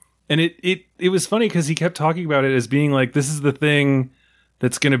doing. And it was funny because he kept talking about it as being like, this is the thing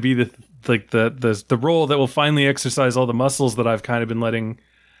that's going to be the role that will finally exercise all the muscles that I've kind of been letting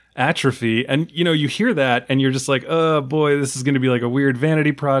atrophy. And, you know, you hear that and you're just like, oh boy, this is going to be like a weird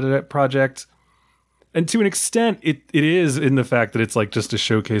vanity project. And to an extent, it is in the fact that it's like just a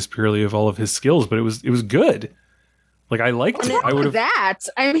showcase purely of all of his skills, but it was good. Like I liked it. I would have that.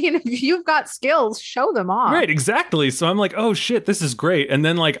 I mean, if you've got skills, show them off. Right, exactly. So I'm like, oh shit, this is great. And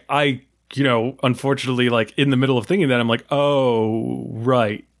then like I, you know, unfortunately, like in the middle of thinking that, I'm like, oh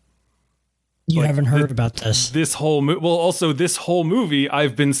right. You haven't heard about this. This whole this whole movie,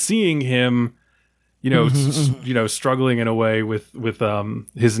 I've been seeing him, you know, you know, struggling in a way with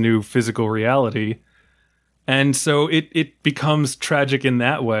his new physical reality. And so it becomes tragic in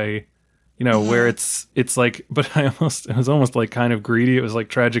that way, you know, where it's like, but it was almost like kind of greedy. It was like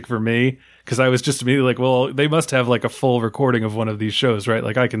tragic for me because I was just immediately like, well, they must have like a full recording of one of these shows, right?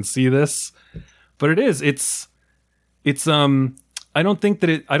 Like I can see this, but it's I don't think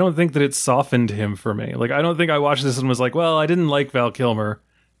that it softened him for me. Like I don't think I watched this and was like, well, I didn't like Val Kilmer,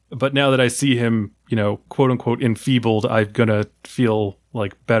 but now that I see him, you know, quote unquote enfeebled, I'm gonna feel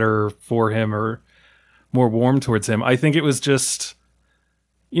like better for him or more warm towards him. I think it was just,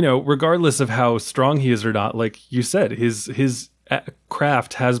 you know, regardless of how strong he is or not, like you said, his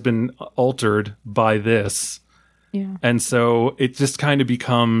craft has been altered by this. Yeah. And so it just kind of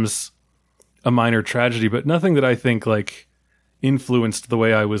becomes a minor tragedy, but nothing that I think like influenced the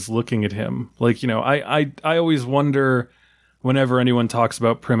way I was looking at him. Like, you know, I always wonder whenever anyone talks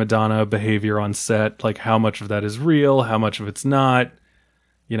about prima donna behavior on set, like how much of that is real, how much of it's not.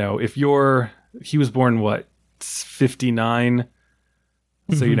 You know, he was born, what, 59?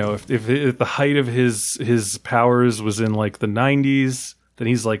 So, you know, if the height of his powers was in like the 90s, then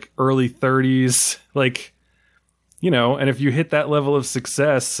he's like early 30s. Like, you know, and if you hit that level of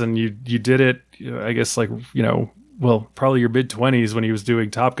success and you did it, you know, I guess like, you know, well, probably your mid 20s when he was doing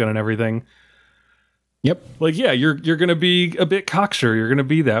Top Gun and everything. Yep. Like, yeah, you're going to be a bit cocksure. You're going to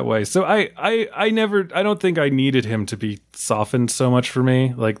be that way. So I don't think I needed him to be softened so much for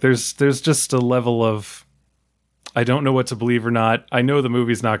me. Like there's just a level of, I don't know what to believe or not. I know the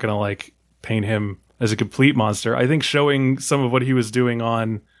movie's not going to like paint him as a complete monster. I think showing some of what he was doing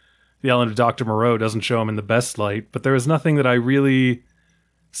on The Island of Dr. Moreau doesn't show him in the best light, but there was nothing that I really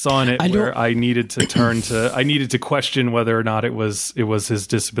saw in it where I needed to I needed to question whether or not it was his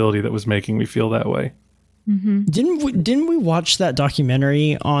disability that was making me feel that way. Mm-hmm. Didn't we watch that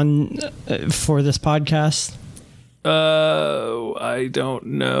documentary on for this podcast? I don't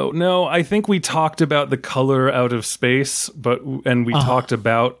know. No, I think we talked about The Color Out of Space, and we talked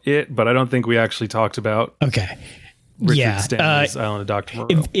about it, but I don't think we actually talked about Richard Stanley's Island of Dr.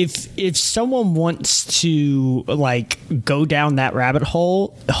 Moreau. If someone wants to like go down that rabbit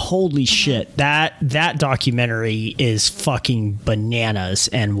hole, holy shit, that documentary is fucking bananas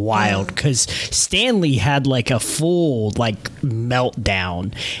and wild, because Stanley had like a full like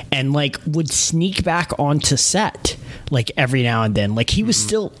meltdown and like would sneak back onto set like every now and then. Like he was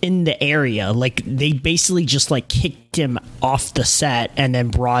still in the area. Like they basically just like kicked him off the set and then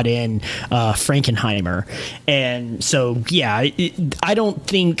brought in Frankenheimer. And so, yeah, I don't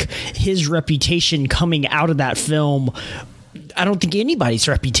think his reputation coming out of that film, I don't think anybody's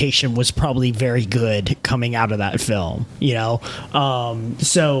reputation was probably very good coming out of that film, you know?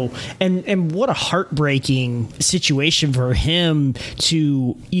 So, and what a heartbreaking situation for him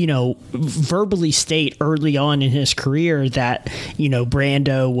to, you know, verbally state early on in his career that, you know,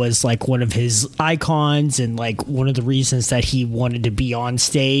 Brando was like one of his icons and like one of the reasons that he wanted to be on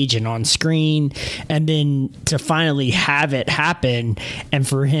stage and on screen. And then to finally have it happen and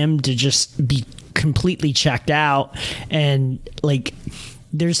for him to just be completely checked out. And like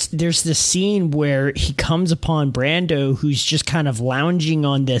there's this scene where he comes upon Brando, who's just kind of lounging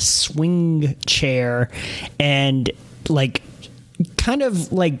on this swing chair and like kind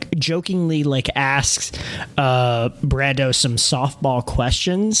of like jokingly like asks Brando some softball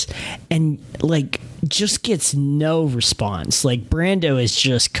questions and like just gets no response. Like Brando is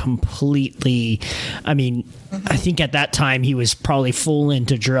just completely, I mean, I think at that time he was probably full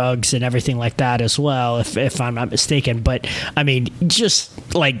into drugs and everything like that as well, if I'm not mistaken. But I mean, just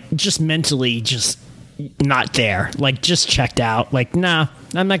mentally, just not there, like just checked out, like, nah,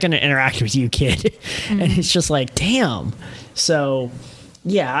 I'm not going to interact with you, kid. And it's just like, damn. So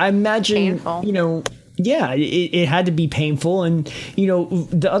yeah, I imagine, Painful. you know, yeah, it had to be painful. And, you know,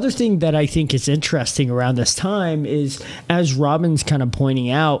 the other thing that I think is interesting around this time is, as Robin's kind of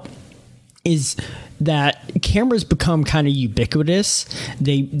pointing out, is that cameras become kind of ubiquitous.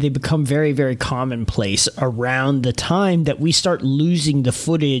 They become very, very commonplace around the time that we start losing the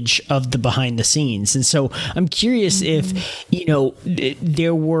footage of the behind the scenes. And so I'm curious if, you know,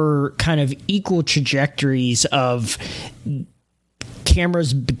 there were kind of equal trajectories of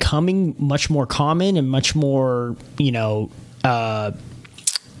cameras becoming much more common and much more, you know,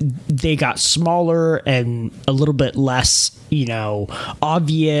 they got smaller and a little bit less, you know,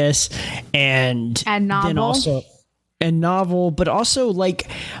 obvious and novel. Then also novel, but also like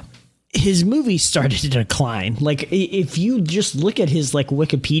his movies started to decline. Like if you just look at his like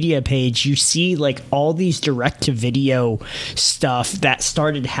Wikipedia page, you see like all these direct to video stuff that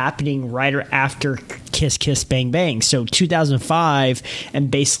started happening right after Kiss Kiss Bang Bang. So 2005 and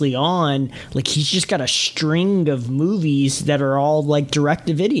basically on, like he's just got a string of movies that are all like direct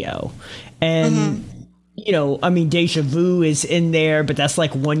to video. And you know, I mean, Deja Vu is in there, but that's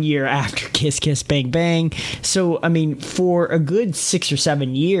like 1 year after Kiss Kiss Bang Bang. So, I mean, for a good 6 or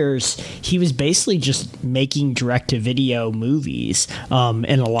 7 years, he was basically just making direct-to-video movies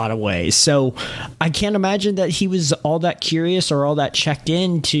in a lot of ways. So I can't imagine that he was all that curious or all that checked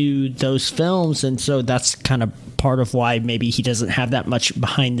into those films. And so that's kind of part of why maybe he doesn't have that much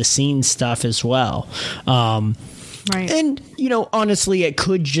behind-the-scenes stuff as well. Right. And, you know, honestly, it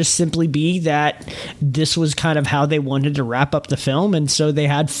could just simply be that this was kind of how they wanted to wrap up the film. And so they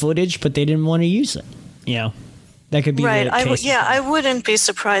had footage, but they didn't want to use it. You know, that could be right. the case. I wouldn't be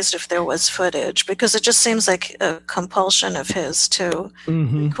surprised if there was footage, because it just seems like a compulsion of his to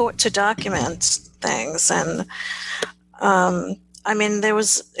record, to document things. And I mean,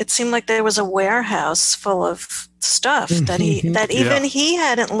 it seemed like there was a warehouse full of stuff that he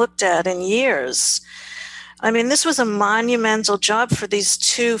hadn't looked at in years. I mean, this was a monumental job for these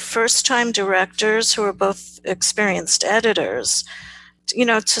two first-time directors who are both experienced editors, you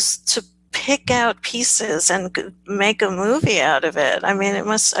know, to pick out pieces and make a movie out of it. I mean,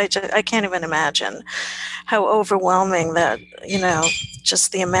 I can't even imagine how overwhelming that, you know,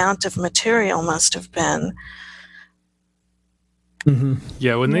 just the amount of material must have been.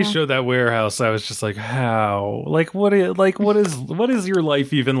 Yeah, when they showed that warehouse, I was just like, how? Like, what is your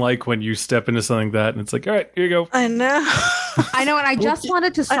life even like when you step into something like that? And it's like, all right, here you go. I know. I know, and I just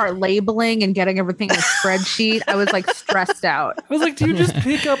wanted to start labeling and getting everything in a spreadsheet. I was like stressed out. I was like, do you just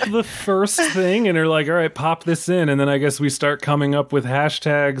pick up the first thing and are like, all right, pop this in, and then I guess we start coming up with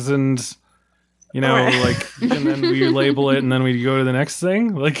hashtags and, you know, like, and then we label it and then we go to the next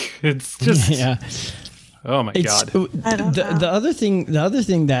thing? Like, it's just... Yeah. Oh my God. The other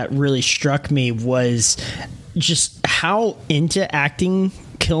thing that really struck me was just how into acting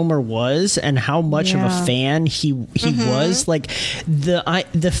Kilmer was and how much of a fan he was. Like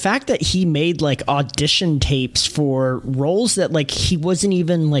the fact that he made like audition tapes for roles that like he wasn't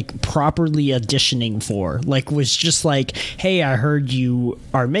even like properly auditioning for, like was just like, hey, I heard you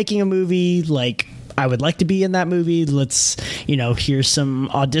are making a movie, like I would like to be in that movie. Let's, you know, here's some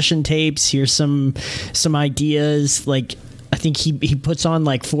audition tapes. Here's some ideas. Like, I think he puts on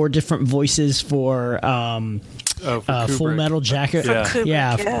like 4 different voices for Full Metal Jacket.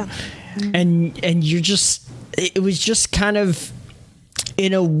 Yeah. And you're just, it was just kind of,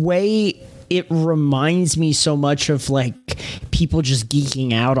 in a way, it reminds me so much of like people just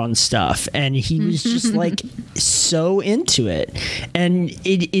geeking out on stuff, and he was just like so into it. And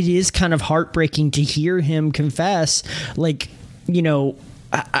it is kind of heartbreaking to hear him confess, like, you know,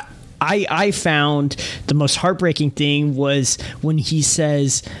 I found the most heartbreaking thing was when he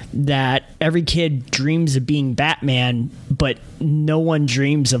says that every kid dreams of being Batman, but no one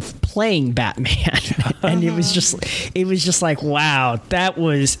dreams of playing Batman. And it was just like, wow,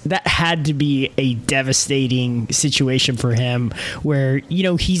 that had to be a devastating situation for him, where, you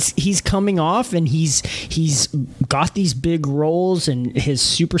know, he's coming off and he's got these big roles and his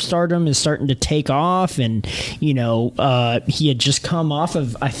superstardom is starting to take off. And, you know, he had just come off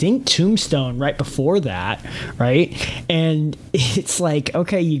of, I think, Tombstone right before that, right? And it's like,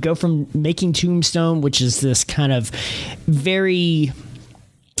 okay, you go from making making Tombstone, which is this kind of very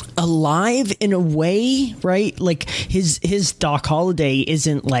alive in a way, right? Like his Doc Holliday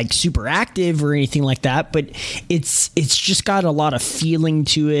isn't like super active or anything like that, but it's just got a lot of feeling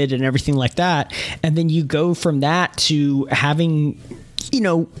to it and everything like that. And then you go from that to having, you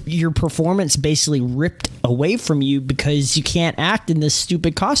know, your performance basically ripped away from you because you can't act in this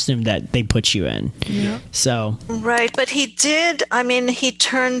stupid costume that they put you in. Yeah. So right, but he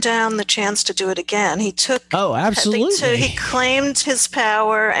turned down the chance to do it again. He took absolutely. He claimed his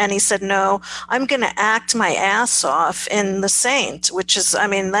power and he said, "No, I'm going to act my ass off in The Saint," which is,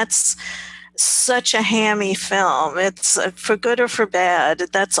 that's such a hammy film. It's for good or for bad.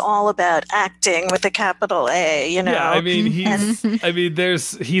 That's all about acting with a capital A, you know. Yeah,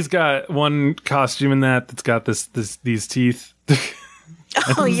 he's got one costume in that's got these teeth.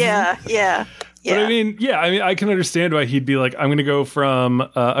 Oh yeah. But I can understand why he'd be like, I'm going to go from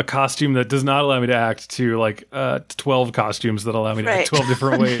a costume that does not allow me to act to like 12 costumes that allow me to act 12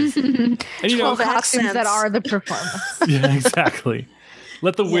 different ways. And 12 costumes that are the performance. Yeah, exactly.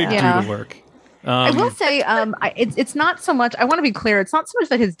 Let the wig do the work. I will say, it's not so much. I want to be clear. It's not so much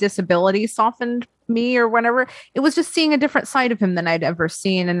that his disability softened me or whatever. It was just seeing a different side of him than I'd ever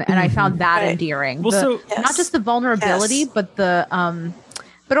seen, and I found that endearing. Well, not just the vulnerability, but the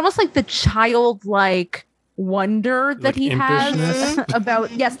but almost like the childlike wonder that he has about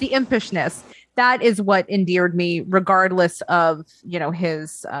the impishness. That is what endeared me, regardless of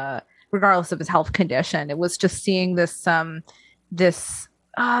his regardless of his health condition. It was just seeing this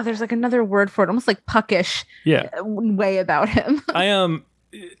there's like another word for it, almost like puckish way about him.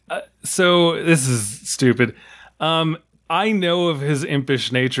 So this is stupid. I know of his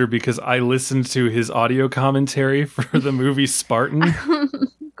impish nature because I listened to his audio commentary for the movie Spartan.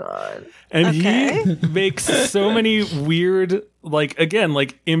 God. And he makes so many weird, like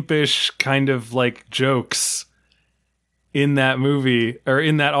impish kind of like jokes in that movie, or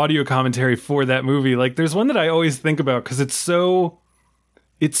in that audio commentary for that movie. Like there's one that I always think about because it's so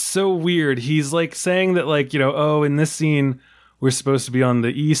weird. He's like saying that in this scene we're supposed to be on the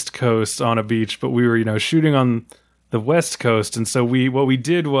East Coast on a beach, but we were, shooting on the West Coast. And so what we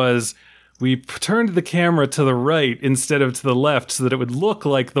did was we turned the camera to the right instead of to the left so that it would look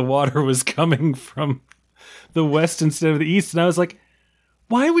like the water was coming from the West instead of the East. And I was like,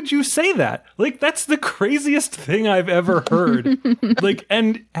 why would you say that? Like, that's the craziest thing I've ever heard.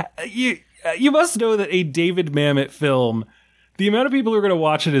 And you must know that a David Mamet film, the amount of people who are going to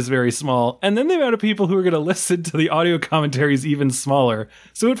watch it is very small, and then the amount of people who are going to listen to the audio commentary is even smaller.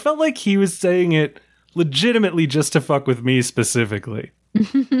 So it felt like he was saying it legitimately just to fuck with me specifically. Oh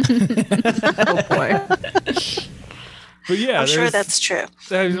boy. But yeah, I'm sure that's true.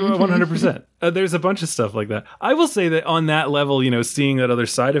 100%. There's a bunch of stuff like that. I will say that on that level, seeing that other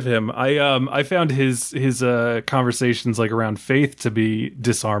side of him, I found his conversations like around faith to be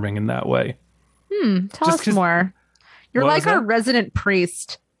disarming in that way. Tell us more. You're like our resident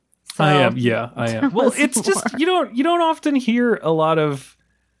priest. So. I am. Yeah, I am. Well, it's just you don't often hear a lot of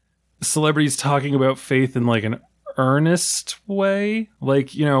celebrities talking about faith in like an earnest way.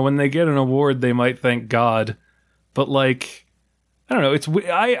 Like, when they get an award, they might thank God, but like, I don't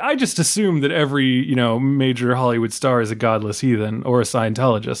know. I just assume that every major Hollywood star is a godless heathen or a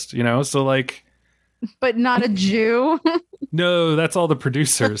Scientologist. So like. But not a Jew. No, that's all the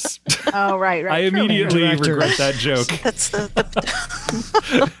producers. Oh, right. I immediately regret that joke. That's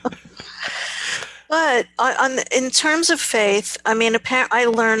But in terms of faith, I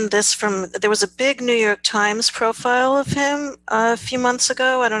learned this there was a big New York Times profile of him a few months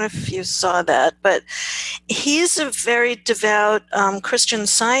ago. I don't know if you saw that, but he's a very devout Christian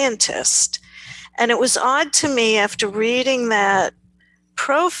Scientist. And it was odd to me after reading that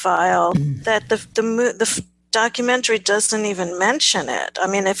profile that the documentary doesn't even mention it.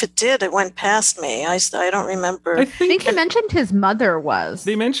 If it did, it went past me. I don't remember. I think they mentioned his mother was.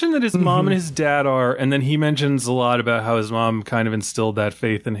 They mentioned that his mom and his dad are, and then he mentions a lot about how his mom kind of instilled that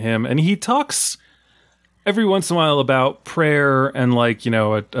faith in him. And he talks every once in a while about prayer and like,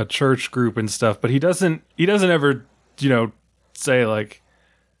 a church group and stuff, but he doesn't ever, say like,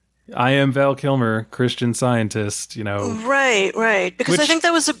 I am Val Kilmer, Christian Scientist, Right. Because I think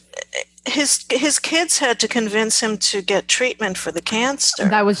that was his kids had to convince him to get treatment for the cancer.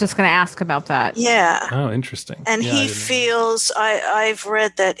 I was just going to ask about that. Yeah. Oh, interesting. And he feels, I've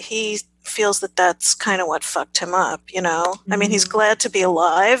read that he feels that that's kind of what fucked him up, Mm-hmm. He's glad to be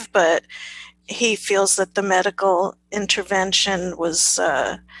alive, but he feels that the medical intervention was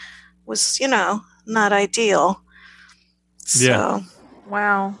not ideal. So. Yeah.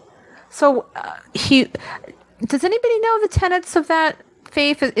 Wow. So does anybody know the tenets of that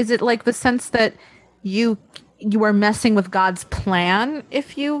faith? Is it like the sense that you are messing with God's plan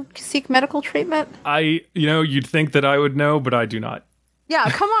if you seek medical treatment? You'd think that I would know, but I do not. Yeah,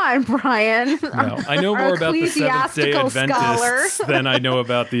 come on, Brian. No, I know more about the Seventh-day Adventists scholar. than I know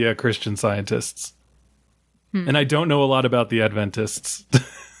about the Christian Scientists. And I don't know a lot about the Adventists.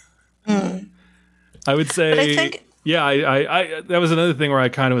 I would say, but I think, I that was another thing where I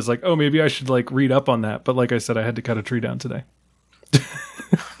kind of was like, oh, maybe I should like read up on that. But like I said, I had to cut a tree down today.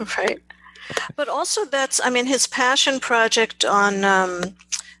 right. But also his passion project on,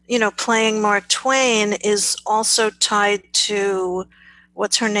 playing Mark Twain is also tied to,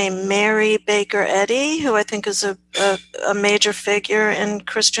 what's her name, Mary Baker Eddy, who I think is a major figure in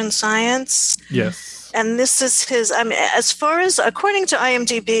Christian Science. Yes. And this is his, as far as, according to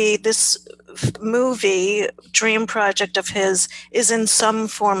IMDb, this movie, dream project of his, is in some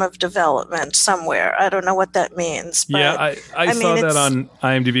form of development somewhere. I don't know what that means. But, yeah, I saw that on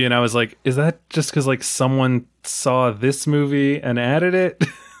IMDb and I was like, is that just because like someone saw this movie and added it?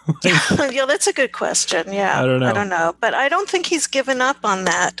 Yeah, that's a good question. Yeah. I don't know. But I don't think he's given up on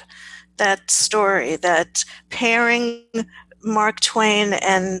that story, that pairing Mark Twain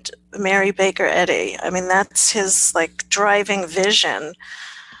and Mary Baker Eddy. I mean, that's his like driving vision.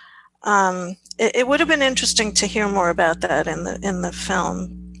 It would have been interesting to hear more about that in the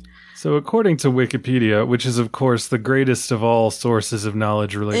film. So according to Wikipedia, which is of course the greatest of all sources of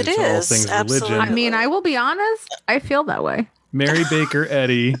knowledge related to all things absolutely. religion. I mean, I will be honest, I feel that way. Mary Baker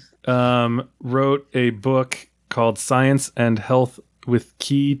Eddy wrote a book called Science and Health with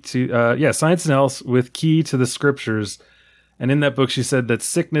Key to Science and Health with Key to the Scriptures. And in that book, she said that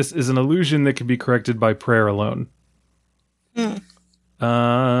sickness is an illusion that can be corrected by prayer alone. So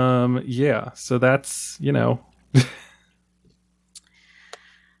that's,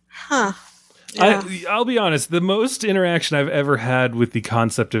 Huh. Yeah. I'll be honest. The most interaction I've ever had with the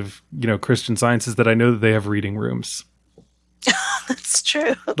concept of, Christian Science is that I know that they have reading rooms. That's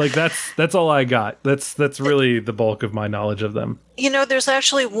true. Like that's all I got. That's really the bulk of my knowledge of them. There's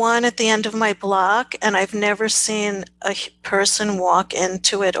actually one at the end of my block, and I've never seen a person walk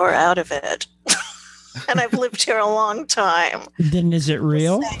into it or out of it. And I've lived here a long time. Then is it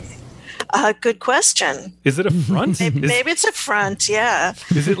real? Good question. Is it a front? Maybe it's a front, yeah.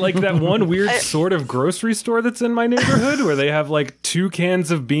 Is it like that one weird sort of grocery store that's in my neighborhood where they have like 2 cans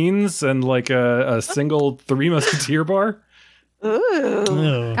of beans and like a single Three Musketeer bar?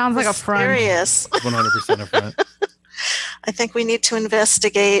 Ooh. Sounds like a front. Serious. 100% a front. I think we need to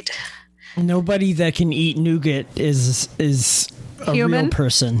investigate. Nobody that can eat nougat is a Human? real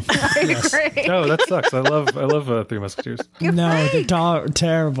person. I agree. Oh, that sucks. I love Three Musketeers. No, they're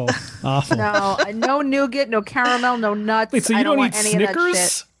terrible. Awful. No nougat, no caramel, no nuts. Wait, so you I don't eat want any Snickers? of that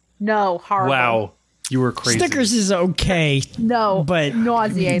shit. No, horrible. Wow. You were crazy. Snickers is okay. No, but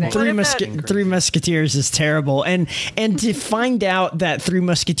nauseating. Three Musketeers is terrible. And to find out that Three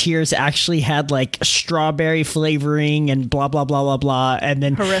Musketeers actually had like strawberry flavoring and blah blah blah blah blah, and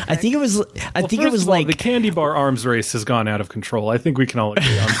then horrific. I think it was like the candy bar arms race has gone out of control. I think we can all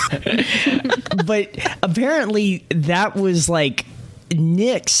agree on that. But apparently that was like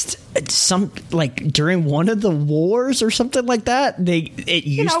nixed during one of the wars or something like that. It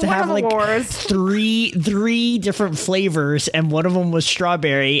used to have like three different flavors, and one of them was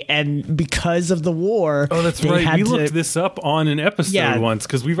strawberry, and because of the war, oh, that's right, we looked this up on an episode once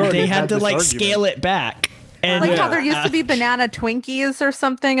because we've already had to like argument. Scale it back. And how there used to be banana Twinkies or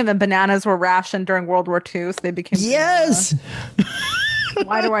something, and then bananas were rationed during World War II, so they became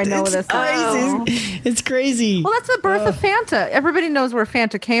Why do I know this? It's crazy. Well, that's the birth of Fanta. Everybody knows where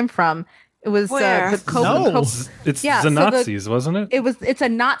Fanta came from. It was the Coke. It's the Nazis, wasn't it? It's a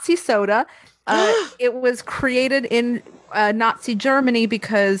Nazi soda. It was created in Nazi Germany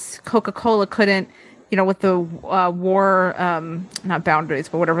because Coca-Cola couldn't, with the war, not boundaries,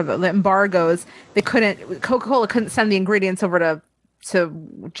 but whatever the embargoes, Coca-Cola couldn't send the ingredients over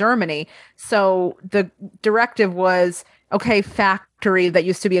to Germany. So the directive was, okay, factory that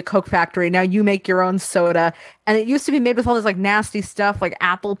used to be a Coke factory, now you make your own soda. And it used to be made with all this like nasty stuff, like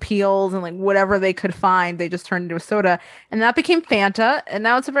apple peels and like whatever they could find. They just turned into a soda, and that became Fanta, and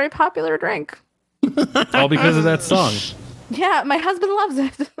now it's a very popular drink. All because of that song. Yeah, my husband loves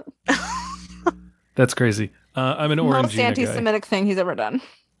it. That's crazy. I'm an Orangina most anti-Semitic thing he's ever done.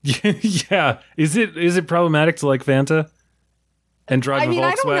 Yeah, is it problematic to like Fanta and drive a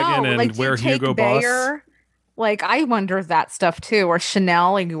Volkswagen and like, wear Hugo Boss? Like, I wonder that stuff too. Or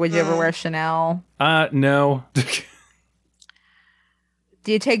Chanel. Like, would you ever wear Chanel? No.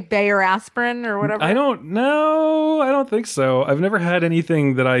 Do you take Bayer aspirin or whatever? I don't know. I don't think so. I've never had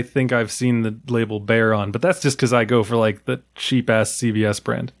anything that I think I've seen the label Bayer on, but that's just because I go for like the cheap ass CVS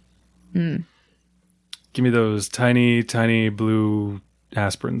brand. Mm. Give me those tiny, tiny blue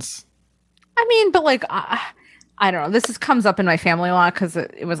aspirins. I mean, but like, I don't know. This comes up in my family a lot because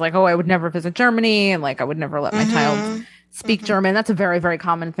it was like, oh, I would never visit Germany, and like I would never let my child speak German. That's a very, very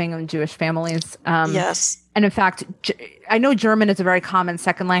common thing in Jewish families. Yes. And in fact, I know German is a very common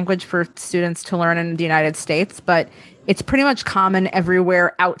second language for students to learn in the United States, but it's pretty much common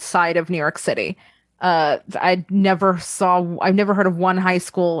everywhere outside of New York City. I've never heard of one high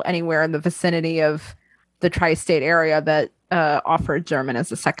school anywhere in the vicinity of the tri-state area that offered German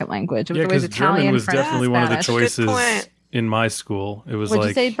as a second language. It was always Italian, German was French, definitely one of the Spanish. choices in my school. It was What'd like,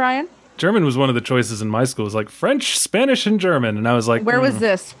 you say, Brian? German was one of the choices in my school. It was like French, Spanish, and German. And I was like, Where was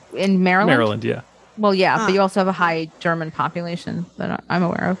this? In Maryland? Maryland, yeah. Well, yeah, but you also have a high German population that I'm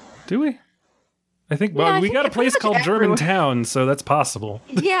aware of. Do we? I think, Yeah, I we think got a place pretty called much everywhere. Germantown, so that's possible.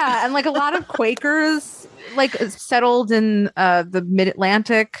 Yeah, and like a lot of Quakers like settled in the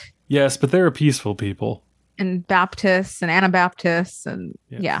mid-Atlantic, Yes, but they're peaceful people. and Baptists and Anabaptists, and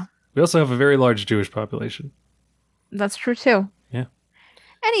yeah, We also have a very large Jewish population. that's true too. Yeah.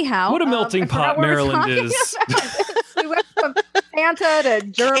 Anyhow, What a melting I forgot pot what we're Maryland talking is. about. We went from Santa to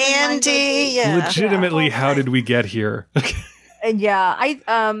German Candy, language. Legitimately, how did we get here? And yeah,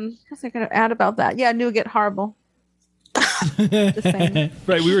 what was I going to add about that? Yeah, nougat horrible. Just saying.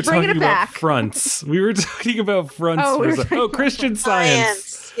 Right, we were Bringing talking it about back. fronts. We were talking about fronts. Oh, we were for talking Christian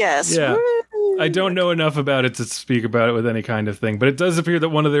science. Yes. Yeah. Woo. I don't know enough about it to speak about it with any kind of thing, but it does appear that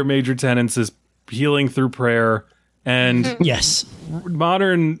one of their major tenets is healing through prayer. And Yes.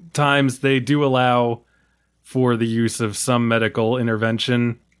 modern times, they do allow for the use of some medical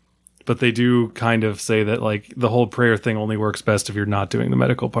intervention, but they do kind of say that like the whole prayer thing only works best if you're not doing the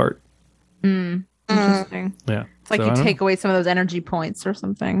medical part. Interesting. Yeah. It's like So, I you don't take away some of those energy points or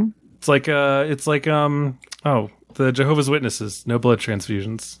something. It's like the Jehovah's Witnesses, no blood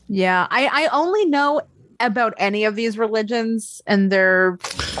transfusions. Yeah, I only know about any of these religions and their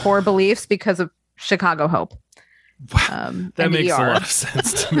core beliefs because of Chicago Hope. That and makes a ER. lot of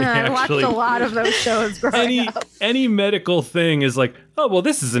sense to me. I watched Actually, a lot of those shows growing up. any medical thing is like, oh well,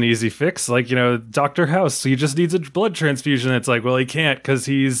 this is an easy fix. Like, Dr. House, he just needs a blood transfusion. It's like, well, he can't because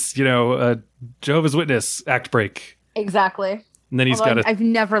he's a Jehovah's Witness. Act break. Exactly. And then he's Although got I've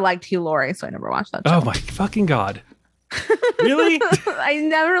never liked Hugh Laurie, so I never watched that show. Oh my fucking god! Really? I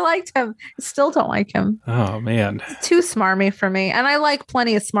never liked him. Still don't like him. Oh man, Too smarmy for me. And I like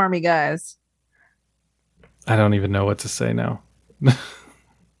plenty of smarmy guys. I don't even know what to say now.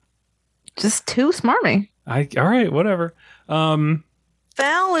 Just too smarmy. All right, whatever.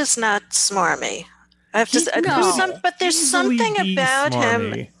 Val is not smarmy. I have to say, No. but there's something Easily be about him.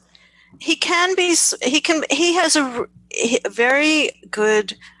 smarmy. He can be. He has a very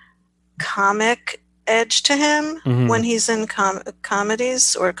good comic edge to him when he's in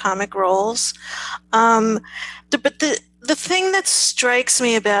comedies or comic roles. But the thing that strikes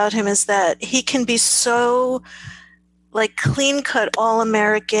me about him is that he can be so like clean cut, all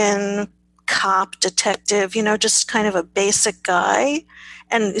American cop detective, just kind of a basic guy,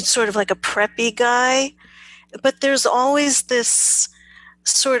 and it's sort of like a preppy guy. But there's always this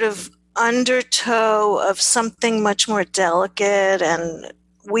sort of undertow of something much more delicate and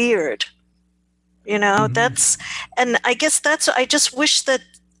weird. And I guess I just wish that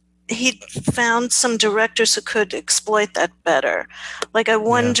he'd found some directors who could exploit that better. Like I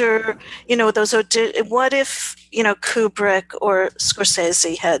wonder, what if, Kubrick or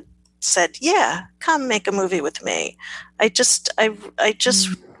Scorsese had said, yeah, come make a movie with me. I just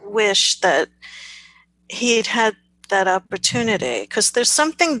wish that he'd had that opportunity, because there's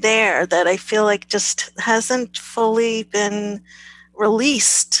something there that I feel like just hasn't fully been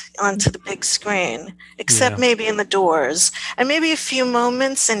released onto the big screen, except maybe in The Doors and maybe a few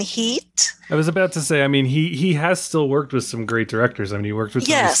moments in Heat. I was about to say, I mean, he has still worked with some great directors. I mean, he worked with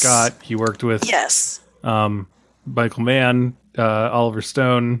Tony Scott. He worked with Michael Mann, Oliver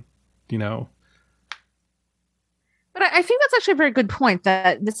Stone. But I think that's actually a very good point,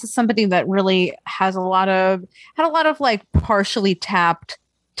 that this is somebody that really had a lot of like partially tapped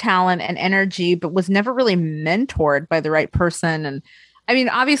talent and energy, but was never really mentored by the right person. And I mean,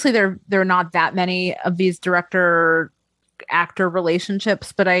 obviously there are not that many of these director actor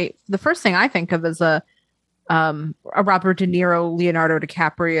relationships, but the first thing I think of is a Robert De Niro, Leonardo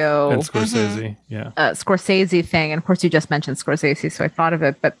DiCaprio, and Scorsese, Scorsese thing. And of course, you just mentioned Scorsese, so I thought of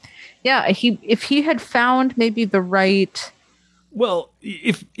it. But yeah, if he had found maybe the right, well,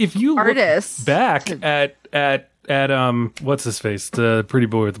 if you artists look back at at what's his face, the pretty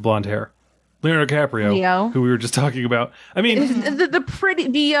boy with the blonde hair, Leonardo DiCaprio, Leo. who we were just talking about. I mean,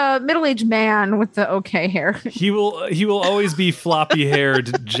 the middle-aged man with the okay hair. he will always be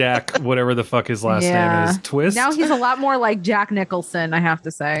floppy-haired Jack, whatever the fuck his last name is, Twist. Now he's a lot more like Jack Nicholson, I have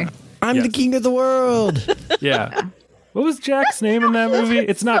to say. I'm the king of the world. Yeah. What was Jack's name in that movie?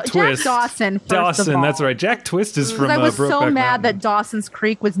 It's not Twist. Jack Dawson. Dawson, that's right. Jack Twist is from I was so Brokeback mad Mountain. that Dawson's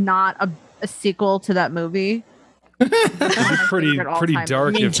Creek was not a sequel to that movie. pretty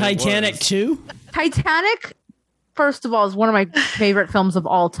dark. You mean if it Titanic was. too? Titanic, first of all, is one of my favorite films of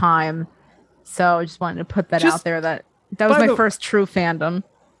all time. So I just wanted to put that out there. That was my first true fandom.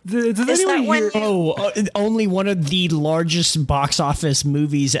 Does anyone hear? Only one of the largest box office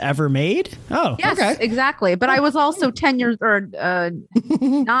movies ever made? Oh, yes, okay. exactly. But I was also 10 years or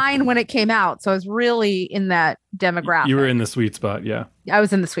 9 when it came out. So I was really in that demographic. You were in the sweet spot, yeah. I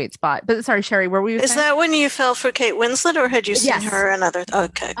was in the sweet spot. But sorry, Sheri, where were you? Is that when you fell for Kate Winslet, or had you seen Yes. her in other?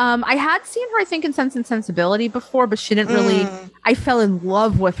 Okay. I had seen her, I think, in Sense and Sensibility before, but she didn't really. I fell in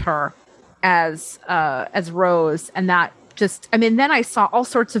love with her as Rose, and that just. I mean, then I saw all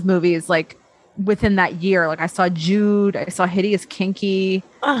sorts of movies like within that year. Like I saw Jude, I saw Hideous Kinky.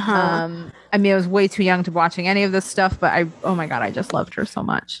 I mean, I was way too young to be watching any of this stuff, but oh my god, I just loved her so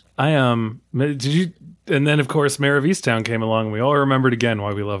much. Did you? And then of course, Mare of Easttown came along. And we all remembered again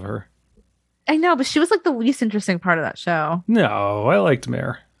why we love her. I know, but she was like the least interesting part of that show. No, I liked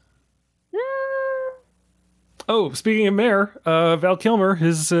Mare. Oh, speaking of Mare, Val Kilmer,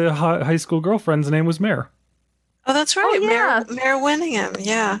 his high school girlfriend's name was Mare. Oh, that's right. Oh, yeah. Mare Winningham.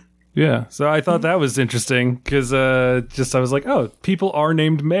 Yeah. Yeah, so I thought that was interesting because I was like, oh, people are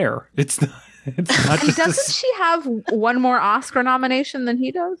named Mare. It's not just Doesn't she have one more Oscar nomination than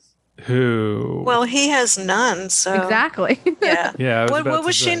he does? Who? Well, he has none. So Exactly. Yeah. Yeah. What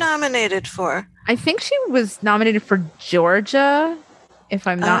was she nominated for? I think she was nominated for Georgia, if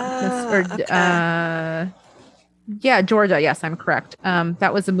I'm not yeah, Georgia. Yes, I'm correct.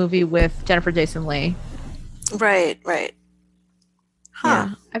 That was a movie with Jennifer Jason Leigh. Right. Huh. Yeah.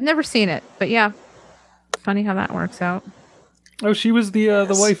 I've never seen it, but yeah, funny how that works out. Oh, she was the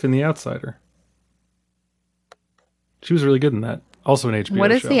wife in The Outsider. She was really good in that. Also an HBO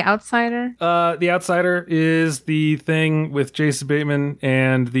What is show. The Outsider? The Outsider is the thing with Jason Bateman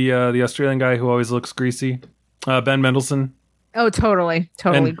and the Australian guy who always looks greasy, Ben Mendelsohn. Oh, totally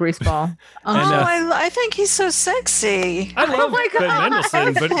And- greaseball. I think he's so sexy. I love my Ben God.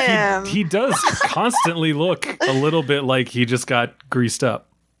 Mendelsohn, but Him. he does constantly look a little bit like he just got greased up.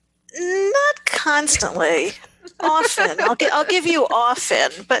 Not constantly. Often. I'll give you often,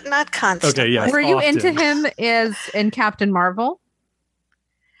 but not constantly. Okay, yes. Were you often. into him as in Captain Marvel?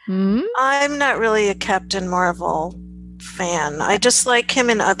 I'm not really a Captain Marvel fan. I just like him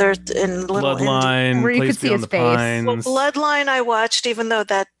in little Bloodline, Where you Place could see Beyond his the face. Pines. Well, Bloodline I watched, even though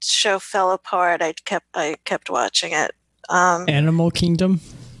that show fell apart. I kept watching it. Animal Kingdom.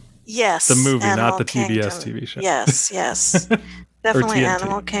 Yes, The movie, not Animal the TBS Kingdom. TV show. Yes, definitely TNT.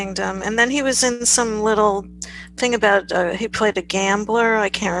 Animal Kingdom. And then he was in some little thing about he played a gambler. I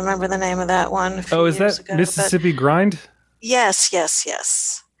can't remember the name of that one. a few Oh, is years that ago, but- Mississippi Grind? Yes.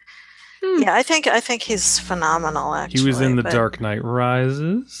 Yeah, I think he's phenomenal. Actually, He was in The but- Dark Knight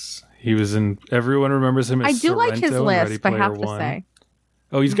Rises. He was in. Everyone remembers him as I do like his Sorrento in Ready lisp, I Player have to One. say.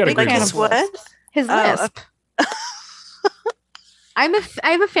 Oh, he's got a Big great fan lisp. of what? His Oh, lisp. I'm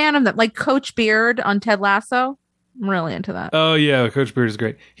a fan of that, like Coach Beard on Ted Lasso. I'm really into that. Oh yeah, Coach Beard is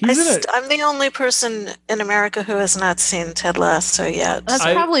great. He's in it. I'm the only person in America who has not seen Ted Lasso yet. That's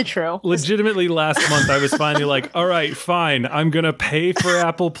probably true. Legitimately, last month I was finally like, all right, fine, I'm gonna pay for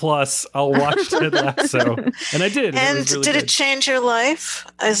Apple Plus. I'll watch Ted Lasso, and I did. And it was really did good. it change your life?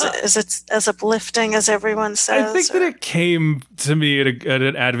 Is it as uplifting as everyone says? I think that it came to me at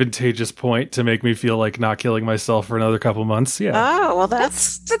an advantageous point to make me feel like not killing myself for another couple months. Yeah, Oh well,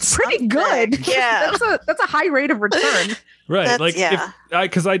 that's Pretty good. Yeah. that's a high rate of return. right. that's- Like, yeah.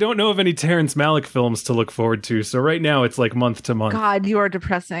 because I don't know of any Terrence Malick films to look forward to. So right now it's like month to month. God, you are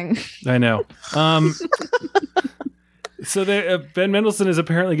depressing. I know. So Ben Mendelsohn is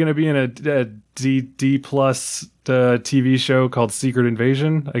apparently going to be in a D plus TV show called Secret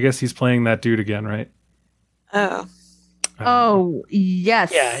Invasion. I guess he's playing that dude again, right? Oh, Oh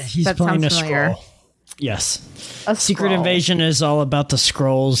yes. Yeah, he's that playing a sounds familiar. scroll. Yes. A Secret Skrull. Invasion is all about the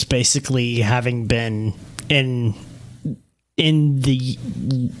Skrulls basically having been in the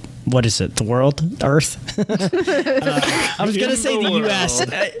what is it? The world, Earth. I was gonna say the U.S.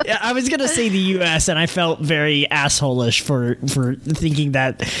 I was gonna say the U.S. and I felt very asshole-ish for thinking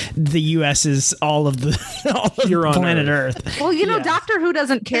that the U.S. is all of planet Earth. Well, you know, Doctor Who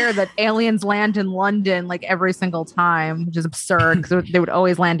doesn't care that aliens land in London like every single time, which is absurd because they would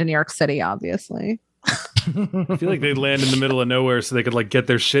always land in New York City, obviously. I feel like they'd land in the middle of nowhere so they could like get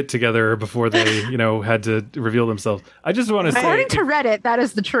their shit together before they, had to reveal themselves. I just want to say, according to Reddit, that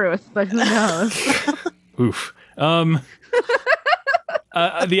is the truth, but who knows? Oof. The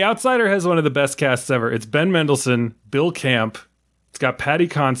Outsider has one of the best casts ever. It's Ben Mendelsohn, Bill Camp. It's got Patty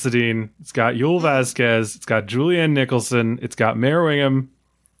Considine. It's got Yul Vasquez. It's got Julianne Nicholson. It's got Mare Wingham.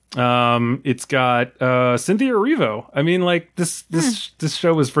 It's got Cynthia Erivo. I mean, like this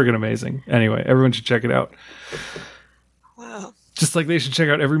show was friggin' amazing. Anyway, everyone should check it out. Wow. Just like they should check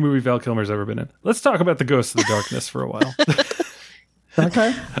out every movie Val Kilmer's ever been in. Let's talk about the Ghosts of the Darkness for a while.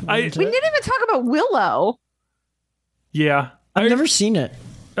 Okay. We didn't even talk about Willow. Yeah. I've never seen it.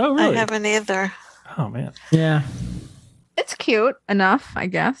 Oh, really? I haven't either. Oh, man. Yeah. It's cute enough, I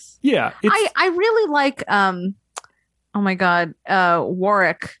guess. Yeah. I really like oh my god,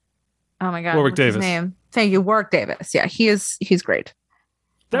 Warwick. Oh my god, Warwick what's Davis. His name? Thank you, Warwick Davis. Yeah, he's great.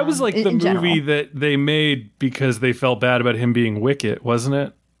 That was like the in movie general. that they made because they felt bad about him being Wicket, wasn't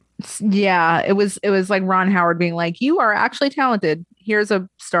it? Yeah, it was like Ron Howard being like, "You are actually talented. Here's a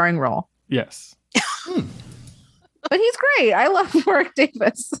starring role." Yes. But he's great. I love Warwick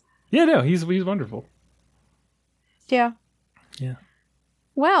Davis. Yeah, no, he's wonderful. Yeah. Yeah.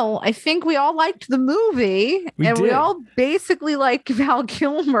 Well, I think we all liked the movie, We we did. all basically like Val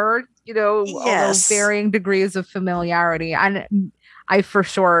Kilmer. Although Yes. varying degrees of familiarity, and I for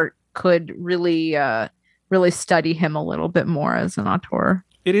sure could really study him a little bit more as an auteur.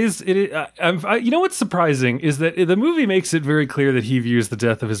 It is. You know what's surprising is that the movie makes it very clear that he views the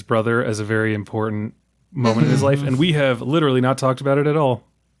death of his brother as a very important moment in his life, and we have literally not talked about it at all.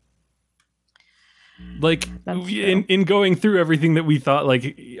 Like in going through everything that we thought,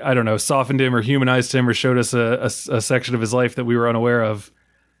 like, I don't know, softened him or humanized him or showed us a section of his life that we were unaware of.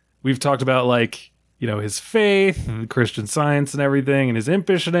 We've talked about, like, his faith and Christian Science and everything, and his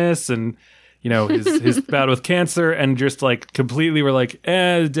impishness and his battle with cancer, and just like completely we're like,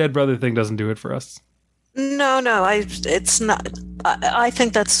 the dead brother thing doesn't do it for us. No, it's not. I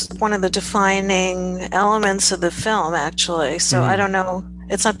think that's one of the defining elements of the film, actually. So I don't know.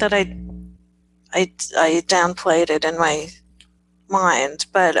 It's not that I downplayed it in my mind,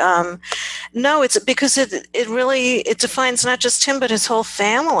 but no, it's because it really defines not just him but his whole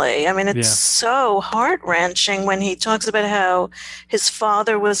family. I mean, it's so heart-wrenching when he talks about how his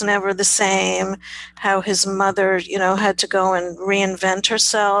father was never the same, how his mother, had to go and reinvent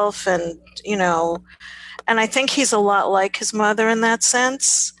herself, and and I think he's a lot like his mother in that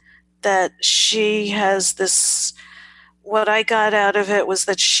sense, that she has this. What I got out of it was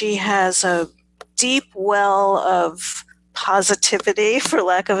that she has a deep well of positivity, for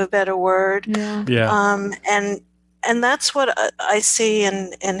lack of a better word. And that's what I see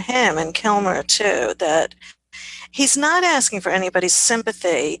in him and Kilmer too, that he's not asking for anybody's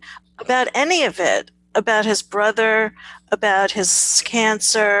sympathy about any of it, about his brother, about his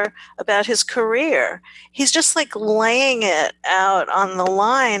cancer, about his career. He's just like laying it out on the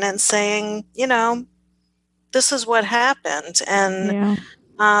line and saying, this is what happened. And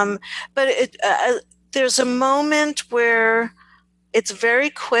but there's a moment where it's very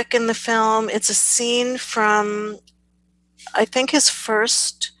quick in the film. It's a scene from, I think, his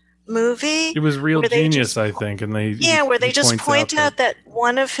first movie. It was Real Genius, I think, and they where they just point out that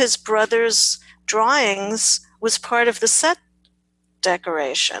one of his brother's drawings was part of the set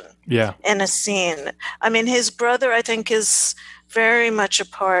decoration. Yeah, in a scene. I mean, his brother, I think, is very much a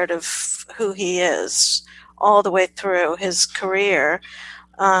part of who he is all the way through his career.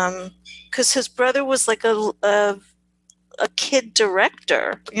 Because his brother was like a kid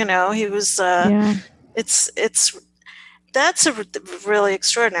director, he was. That's a really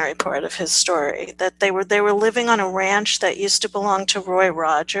extraordinary part of his story. That they were living on a ranch that used to belong to Roy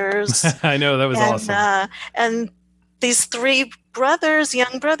Rogers. I know, that was awesome. And these three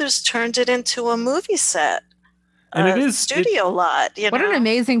young brothers, turned it into a movie set. And it is studio lot. What an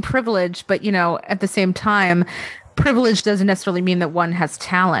amazing privilege! But at the same time, privilege doesn't necessarily mean that one has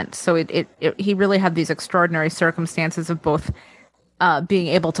talent. So he really had these extraordinary circumstances of both being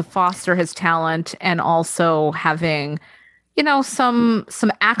able to foster his talent and also having, some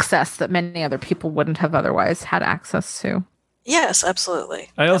access that many other people wouldn't have otherwise had access to. Yes, absolutely.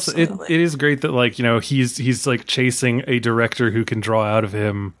 I also it is great that, like, he's like chasing a director who can draw out of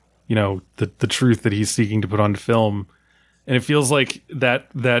him, the truth that he's seeking to put on film. And it feels like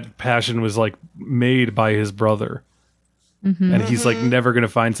that passion was like made by his brother. Mm-hmm. And he's like never going to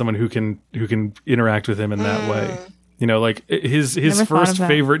find someone who can interact with him in that way. You know, like his first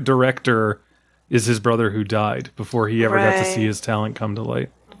favorite director is his brother who died before he ever got to see his talent come to light.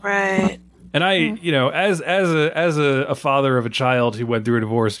 Right. And I, you know, as a father of a child who went through a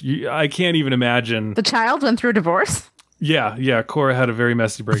divorce, I can't even imagine. The child went through a divorce? Yeah. Cora had a very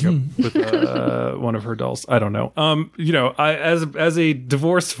messy breakup with one of her dolls. I don't know. You know, as a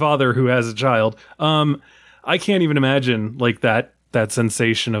divorced father who has a child, I can't even imagine like that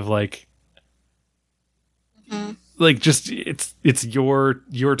sensation of like, like just it's your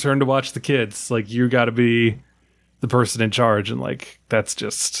turn to watch the kids. Like you got to be the person in charge, and like that's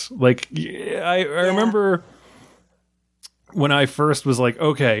just like I remember when I first was like,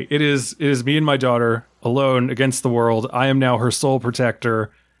 okay, it is me and my daughter alone against the world. I am now her sole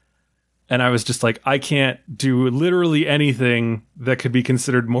protector. And I was just like, I can't do literally anything that could be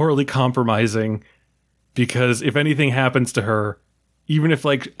considered morally compromising, because if anything happens to her, even if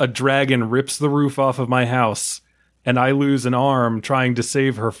like a dragon rips the roof off of my house and I lose an arm trying to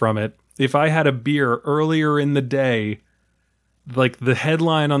save her from it, if I had a beer earlier in the day, like the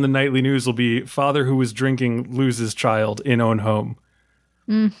headline on the nightly news will be father who was drinking loses child in own home.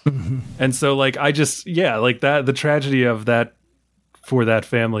 And so like, I just, like that, the tragedy of that for that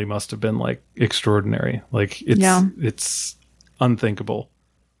family must have been like extraordinary. Like it's unthinkable.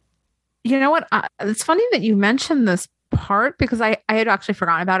 You know what? It's funny that you mentioned this part, because I had actually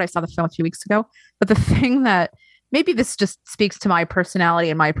forgotten about it. I saw the film a few weeks ago, but the thing that maybe this just speaks to my personality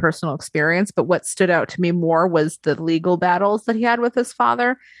and my personal experience, but what stood out to me more was the legal battles that he had with his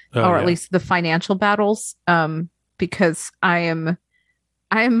father, at least the financial battles. Because I am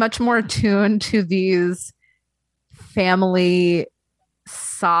much more attuned to these family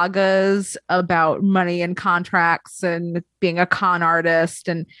sagas about money and contracts and being a con artist,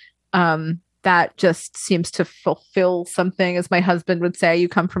 and that just seems to fulfill something. As my husband would say, you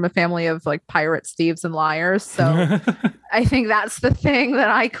come from a family of like pirates, thieves, and liars. So I think that's the thing that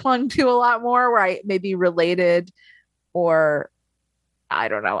I clung to a lot more, where I maybe related, or I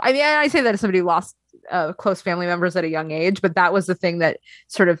don't know. I mean, I say that as somebody who lost close family members at a young age, but that was the thing that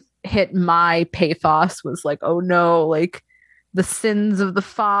sort of hit my pathos, was like, oh no, like the sins of the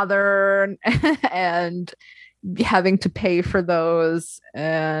father and having to pay for those,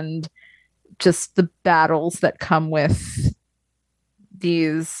 and just the battles that come with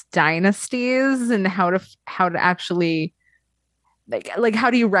these dynasties, and how to actually like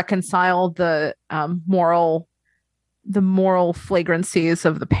how do you reconcile the moral flagrancies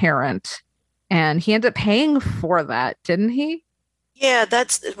of the parent. And he ended up paying for that, didn't he? Yeah,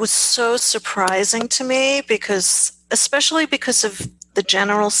 it was so surprising to me, especially because of the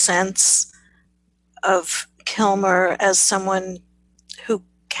general sense of Kilmer as someone who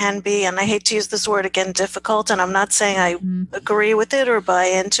can be, and I hate to use this word again, difficult, and I'm not saying I agree with it or buy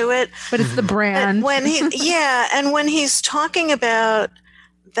into it, but it's the brand. When he's talking about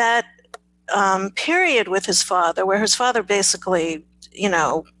that period with his father, where his father basically,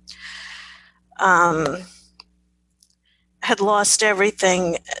 had lost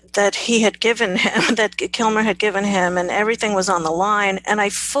everything that he had given him, that Kilmer had given him, and everything was on the line. And I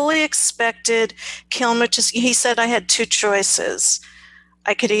fully expected Kilmer he said, I had two choices.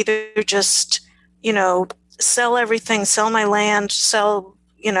 I could either just, sell everything, sell my land, sell,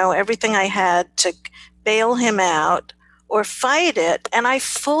 everything I had to bail him out, or fight it. And I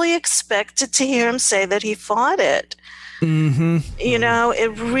fully expected to hear him say that he fought it. Mm-hmm.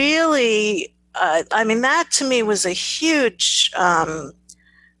 It really, that to me was a huge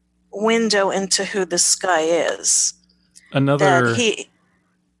window into who this guy is. Please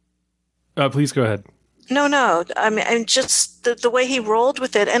go ahead. No. I mean, just the way he rolled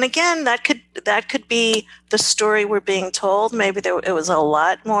with it. And again, that could be the story we're being told. Maybe it was a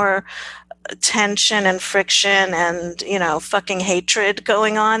lot more tension and friction and, fucking hatred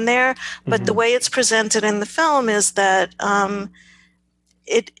going on there. But the way it's presented in the film is that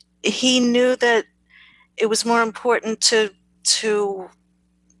he knew that it was more important to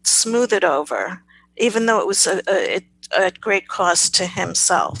smooth it over, even though it was at great cost to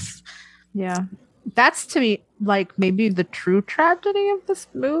himself. Yeah. That's, to me, like maybe the true tragedy of this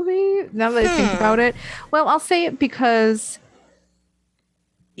movie, now that I think about it. Well, I'll say it because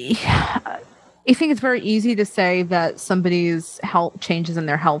I think it's very easy to say that somebody's health changes in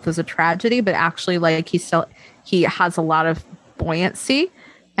their health is a tragedy, but actually, like, he has a lot of buoyancy,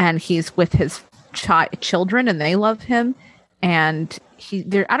 and he's with his children, and they love him, and I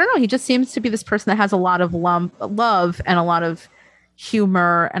don't know, he just seems to be this person that has a lot of love and a lot of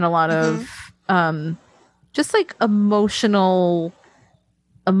humor and a lot of just like emotional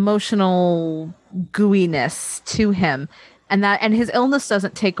gooiness to him, and his illness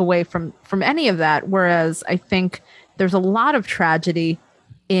doesn't take away from any of that. Whereas I think there's a lot of tragedy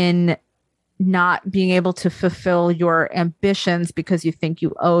in not being able to fulfill your ambitions because you think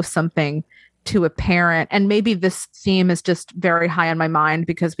you owe something to a parent. And maybe this theme is just very high on my mind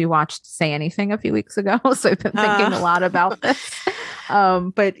because we watched Say Anything a few weeks ago. So I've been thinking a lot about this.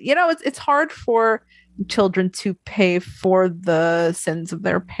 But it's hard for children to pay for the sins of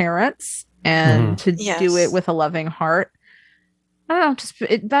their parents and to do it with a loving heart. I don't know, just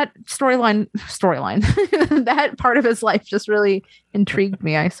that storyline, that part of his life just really intrigued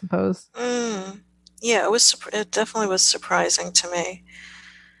me, I suppose. Yeah, it definitely was surprising to me.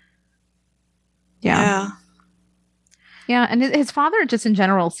 Yeah. And his father just in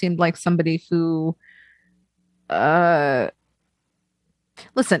general seemed like somebody who, listen,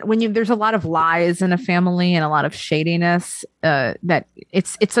 when there's a lot of lies in a family and a lot of shadiness, that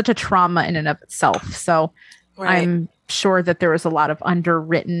it's such a trauma in and of itself. So I'm sure that there was a lot of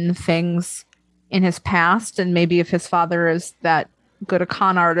underwritten things in his past. And maybe if his father is that good a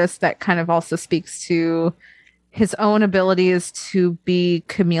con artist, that kind of also speaks to his own abilities to be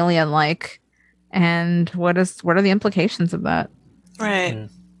chameleon-like. And what are the implications of that? Right.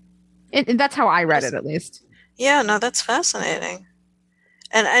 That's how I read it, at least. Yeah, no, that's fascinating.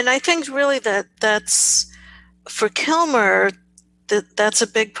 And I think really that's for Kilmer, that's a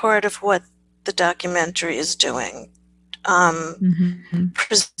big part of what the documentary is doing.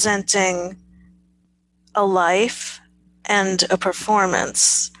 Presenting a life and a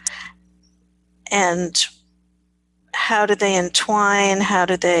performance. And how do they entwine?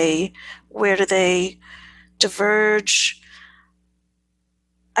 Where do they diverge?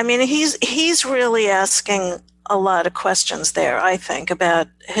 I mean, he's really asking a lot of questions there, I think, about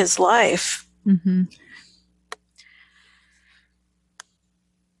his life.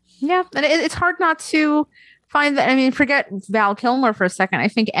 Yeah, and it's hard not to find that. I mean, forget Val Kilmer for a second. I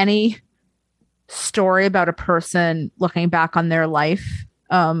think any story about a person looking back on their life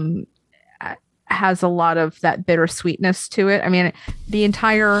has a lot of that bittersweetness to it. I mean, the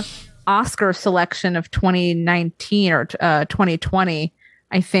entire Oscar selection of 2019 or 2020,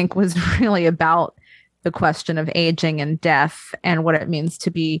 I think, was really about the question of aging and death and what it means to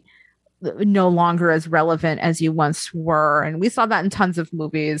be no longer as relevant as you once were. And we saw that in tons of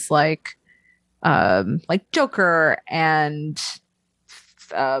movies like Joker and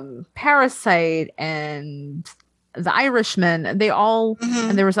Parasite and The Irishman. They all,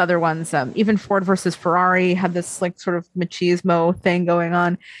 and there was other ones. Even Ford versus Ferrari had this like sort of machismo thing going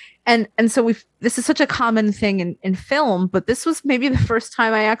on. And so this is such a common thing in film, but this was maybe the first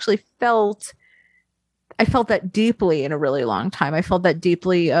time I actually felt that deeply in a really long time. I felt that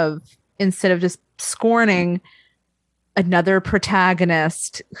deeply instead of just scorning another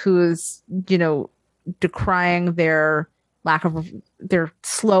protagonist who's, decrying their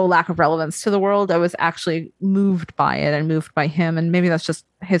slow lack of relevance to the world, I was actually moved by it and moved by him. And maybe that's just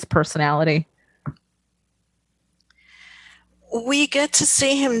his personality. We get to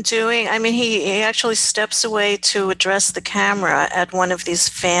see him he actually steps away to address the camera at one of these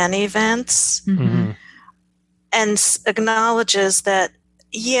fan events and acknowledges that,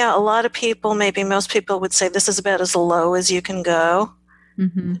 a lot of people, maybe most people would say this is about as low as you can go.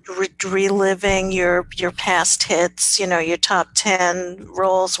 Reliving your past hits, your top 10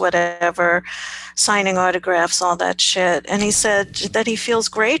 roles, whatever, signing autographs, all that shit. And he said that he feels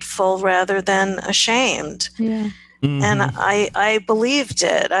grateful rather than ashamed. Yeah. And I believed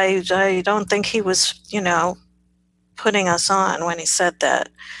it. I don't think he was, putting us on when he said that.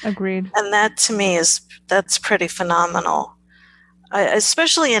 Agreed. And that to me that's pretty phenomenal.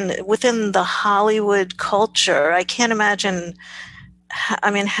 Especially within the Hollywood culture. I can't imagine,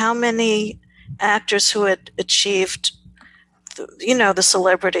 how many actors who had achieved, the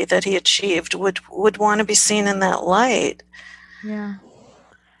celebrity that he achieved would want to be seen in that light. Yeah.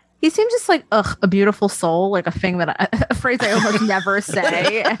 He seems just like, a beautiful soul, like a phrase I almost never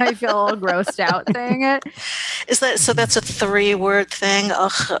say, and I feel all grossed out saying it. So that's a 3-word thing? No,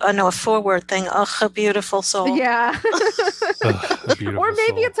 a 4-word thing. A beautiful soul. Yeah. Or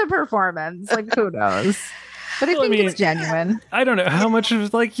maybe soul. it's a performance. Like, who knows? But I think it's genuine. I don't know how much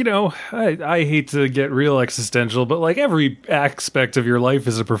of I hate to get real existential, but like every aspect of your life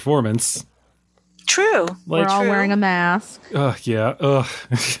is a performance. True. We're all wearing a mask. Yeah. I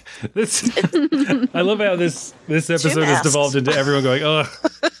love how this episode has devolved into everyone going,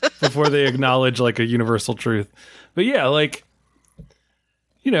 before they acknowledge like a universal truth. But yeah, like,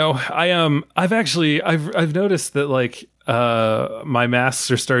 I've noticed that like my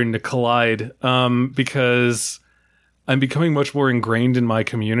masks are starting to collide because I'm becoming much more ingrained in my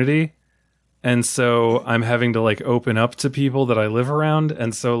community. And so I'm having to like open up to people that I live around.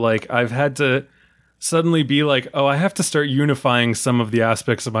 And so like I've had to suddenly be like, oh, I have to start unifying some of the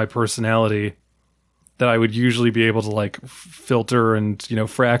aspects of my personality that I would usually be able to like filter and,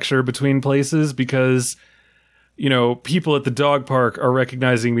 fracture between places, because people at the dog park are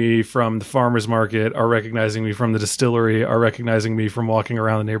recognizing me from the farmer's market, are recognizing me from the distillery, are recognizing me from walking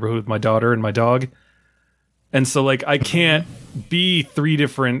around the neighborhood with my daughter and my dog. And so, like, I can't be 4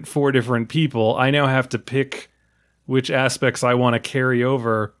 different people. I now have to pick which aspects I want to carry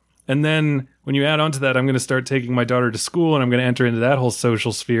over. And then when you add on to that, I'm going to start taking my daughter to school, and I'm going to enter into that whole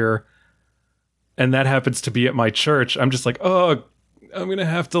social sphere. And that happens to be at my church. I'm just like, oh, I'm going to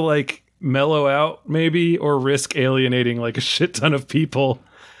have to, like, mellow out maybe, or risk alienating like a shit ton of people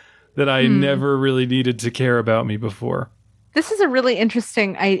that I never really needed to care about me before. This is a really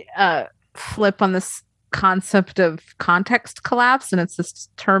interesting flip on this concept of context collapse, and it's this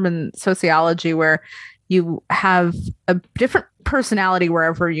term in sociology where you have a different personality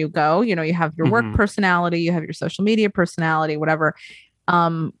wherever you go. You have your work personality, you have your social media personality, whatever.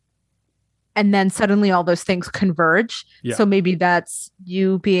 And then suddenly all those things converge. Yeah. So maybe that's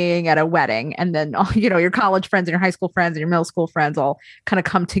you being at a wedding, and then, your college friends and your high school friends and your middle school friends all kind of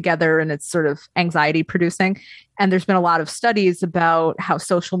come together, and it's sort of anxiety producing. And there's been a lot of studies about how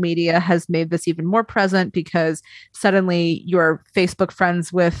social media has made this even more present, because suddenly you're Facebook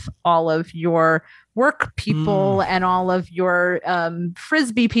friends with all of your work people and all of your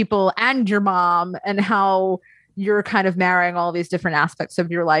Frisbee people and your mom, and how you're kind of marrying all these different aspects of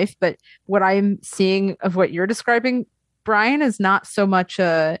your life. But what I'm seeing of what you're describing, Brian, is not so much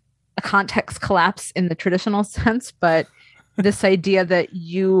a context collapse in the traditional sense, but this idea that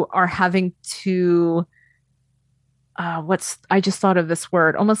you are having to, I just thought of this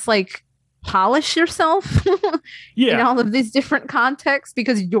word, almost like polish yourself in all of these different contexts,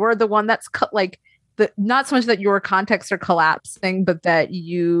 because you're the one that's not so much that your contexts are collapsing, but that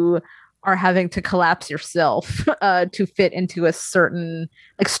you are having to collapse yourself to fit into a certain,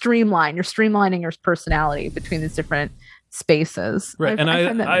 like, streamline. You're streamlining your personality between these different spaces. Right.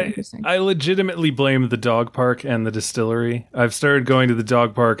 I legitimately blame the dog park and the distillery. I've started going to the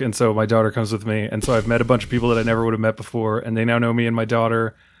dog park, and so my daughter comes with me. And so I've met a bunch of people that I never would have met before, and they now know me and my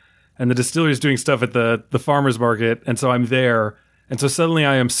daughter. And the distillery is doing stuff at the farmer's market, and so I'm there. And so suddenly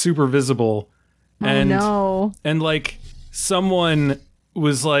I am super visible. And like, someone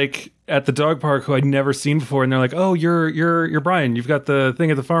was like at the dog park who I'd never seen before, and they're like, oh, you're Brian, you've got the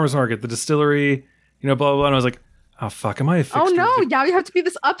thing at the farmer's market, the distillery, blah, blah, blah. And I was like, oh, fuck, am I a fixture? Oh, no, now you have to be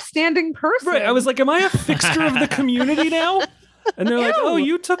this upstanding person. Right, I was like, am I a fixture of the community now? And they're like, oh,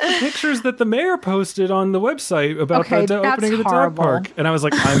 you took the pictures that the mayor posted on the website about the opening of the dog park. And I was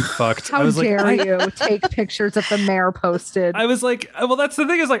like, I'm fucked. How dare you take pictures that the mayor posted? I was like, well, that's the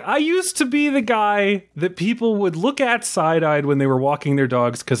thing, is like, I used to be the guy that people would look at side-eyed when they were walking their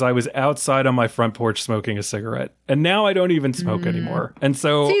dogs, because I was outside on my front porch smoking a cigarette. And now I don't even smoke anymore. And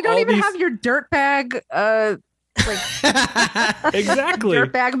so you don't even have your dirtbag exactly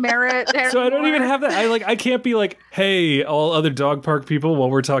dirtbag merit anymore. So I don't even have that. I can't be like, hey, all other dog park people, while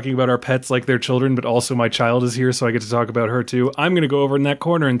we're talking about our pets like they're children, but also my child is here, so I get to talk about her too. I'm gonna go over in that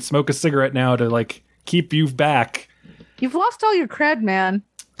corner and smoke a cigarette now to like keep you back. You've lost all your cred, man.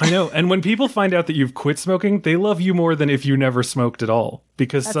 I know. And when people find out that you've quit smoking, they love you more than if you never smoked at all,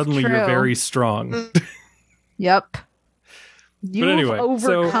 because suddenly you're very strong. Yep. You've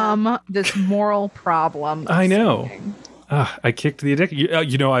overcome this moral problem. I know. I kicked the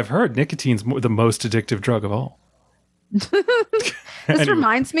addiction. I've heard nicotine's the most addictive drug of all. This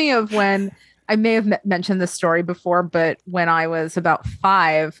reminds me of when, I may have mentioned this story before, but when I was about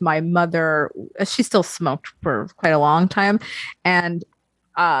 5, my mother, she still smoked for quite a long time. And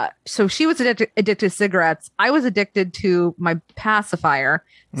so she was addicted to cigarettes. I was addicted to my pacifier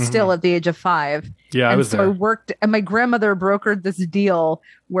still at the age of 5. Yeah, I was there. I worked, and my grandmother brokered this deal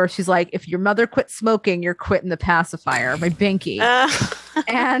where she's like, if your mother quit smoking, you're quitting the pacifier, my binky.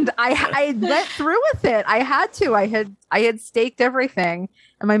 And I went through with it. I had to. I had staked everything.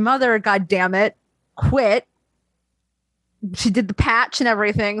 And my mother, God damn it, quit. She did the patch and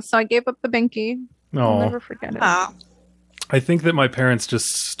everything. So I gave up the binky. I'll never forget it. I think that my parents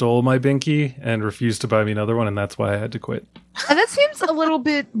just stole my binky and refused to buy me another one, and that's why I had to quit. And that seems a little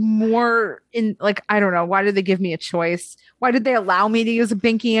bit more I don't know. Why did they give me a choice? Why did they allow me to use a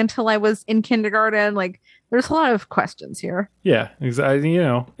binky until I was in kindergarten? There's a lot of questions here. Yeah, exactly.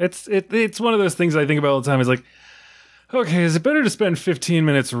 It's one of those things I think about all the time. Is like, okay, is it better to spend 15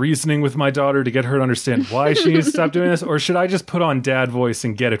 minutes reasoning with my daughter to get her to understand why she needs to stop doing this? Or should I just put on dad voice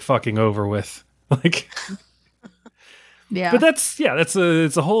and get it fucking over with? Like, Yeah. but it's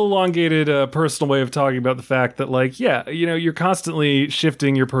a whole elongated personal way of talking about the fact that, like, yeah, you know, you're constantly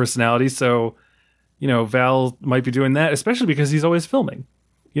shifting your personality. So, you know, Val might be doing that, especially because he's always filming.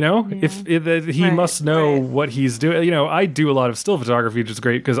 You know, if he must know what he's doing. You know, I do a lot of still photography, which is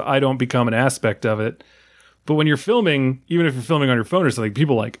great because I don't become an aspect of it. But when you're filming, even if you're filming on your phone or something,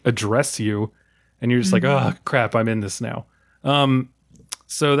 people like address you, and you're just like, oh crap, I'm in this now.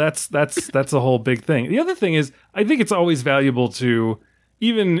 So that's a whole big thing. The other thing is, I think it's always valuable to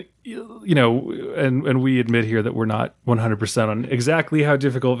even, you know, and we admit here that we're not 100% on exactly how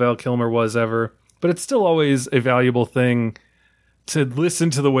difficult Val Kilmer was ever, but it's still always a valuable thing to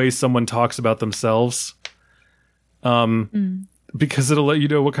listen to the way someone talks about themselves. Because it'll let you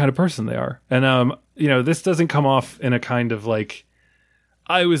know what kind of person they are. And, you know, this doesn't come off in a kind of like,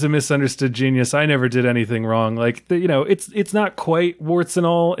 I was a misunderstood genius, I never did anything wrong. Like, you know, it's not quite warts and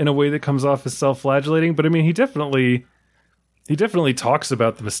all in a way that comes off as self-flagellating, but I mean, he definitely talks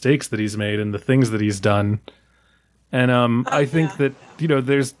about the mistakes that he's made and the things that he's done. And I think that, you know,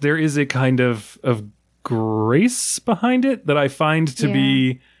 there is a kind of grace behind it that I find to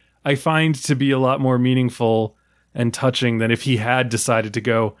be a lot more meaningful and touching than if he had decided to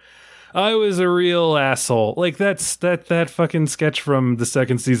go, I was a real asshole. Like that fucking sketch from the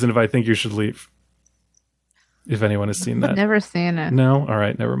second season of I Think You Should Leave. If anyone has seen that. Never seen it. No? All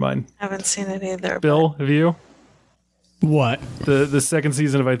right, never mind. Haven't seen it either. Bill, have you? What? The second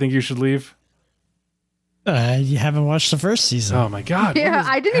season of I Think You Should Leave? You haven't watched the first season. Oh my God. Yeah,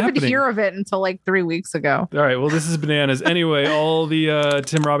 I didn't even hear of it until like 3 weeks ago. All right, well, this is bananas. Anyway, all the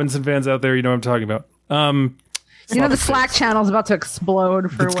Tim Robinson fans out there, you know what I'm talking about. You know, the Slack channel is about to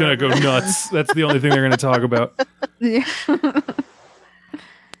explode. It's going to go nuts. That's the only thing they're going to talk about. Yeah.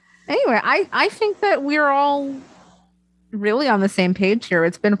 Anyway, I think that we're all really on the same page here.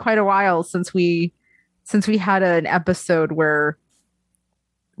 It's been quite a while since we had an episode where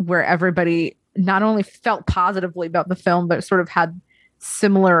everybody not only felt positively about the film, but sort of had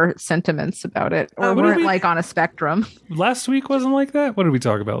similar sentiments about it, or weren't like on a spectrum. Last week wasn't like that? What did we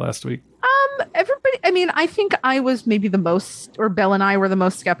talk about last week? Everybody, I mean, I think I was maybe the most, or Bill and I were the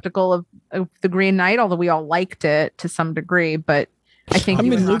most skeptical of The Green Knight, although we all liked it to some degree, but I think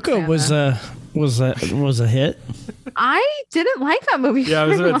Luca was a hit. I didn't like that movie. Yeah, I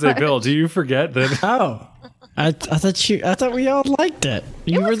was about to say, Bill, do you forget that? Oh, I thought we all liked it.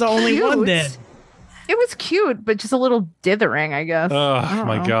 You were the only one then. It was cute, but just a little dithering, I guess. Oh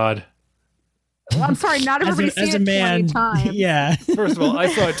my God. Well, I'm sorry, not everybody's seen it 20 times. Yeah. First of all, I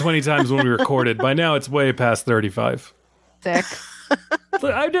saw it 20 times when we recorded. By now, it's way past 35. Sick.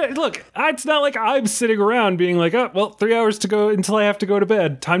 Look, it's not like I'm sitting around being like, oh, well, 3 hours to go until I have to go to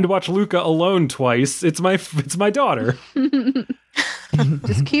bed. Time to watch Luca alone twice. It's my daughter.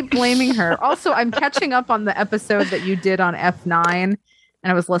 Just keep blaming her. Also, I'm catching up on the episode that you did on F9, and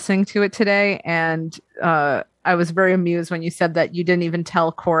I was listening to it today, and I was very amused when you said that you didn't even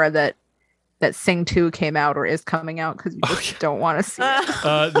tell Cora that Sing 2 came out or is coming out because you just don't want to see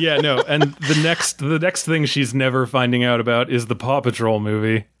it. Yeah, no. And the next thing she's never finding out about is the Paw Patrol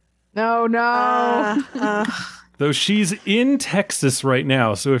movie. No. Though she's in Texas right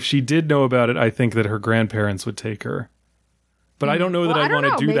now, so if she did know about it, I think that her grandparents would take her. But I don't know that I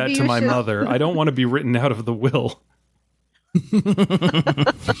want to do that to my mother. I don't want to be written out of the will.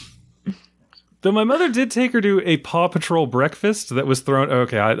 Though my mother did take her to a Paw Patrol breakfast that was thrown.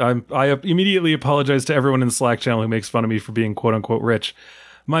 Okay, I immediately apologize to everyone in the Slack channel who makes fun of me for being quote unquote rich.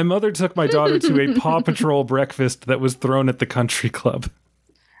 My mother took my daughter to a Paw Patrol breakfast that was thrown at the country club.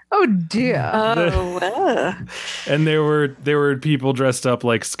 Oh dear! And there were people dressed up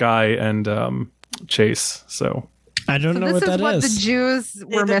like Sky and Chase. So I don't know what that is. This is what the Jews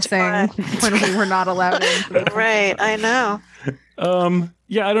were missing when we were not allowed in. Right, I know.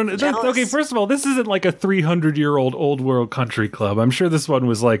 Yeah, I don't know. Okay, first of all, this isn't like a 300-year-old old world country club. I'm sure this one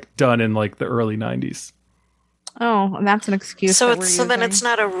was like done in like the early 90s. Oh, and that's an excuse. So then it's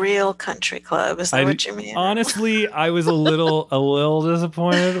not a real country club. Is that what you mean? Honestly, I was a little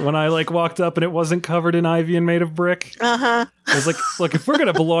disappointed when I like walked up and it wasn't covered in ivy and made of brick. I was like, look, if we're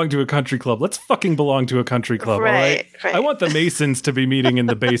gonna belong to a country club, let's fucking belong to a country club, all right? I want the Masons to be meeting in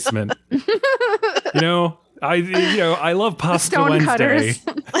the basement. I love Pasta Stone Wednesday. Cutters.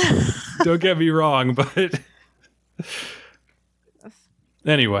 Don't get me wrong, but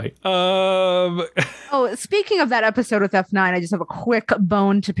anyway. Speaking of that episode with F9, I just have a quick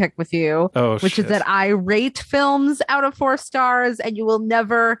bone to pick with you, which is that I rate films out of 4 stars, and you will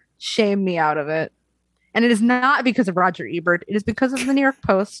never shame me out of it. And it is not because of Roger Ebert. It is because of the New York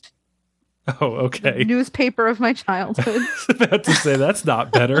Post. Oh, okay. The newspaper of my childhood. I was about to say that's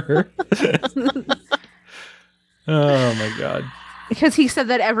not better. Oh my God. Because he said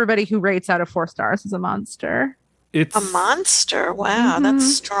that everybody who rates out of 4 stars is a monster. It's a monster. Wow, that's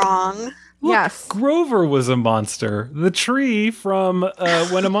strong. Look, yes. Grover was a monster. The tree from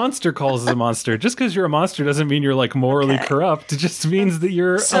When a Monster Calls is a Monster. Just because you're a monster doesn't mean you're like morally corrupt. It just means that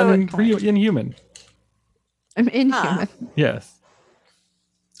you're inhuman. I'm inhuman. Yes.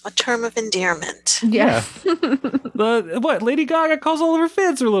 A term of endearment. Yeah. What? Lady Gaga calls all of her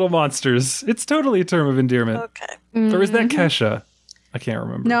fans are little monsters. It's totally a term of endearment. Okay. Or is that Kesha? I can't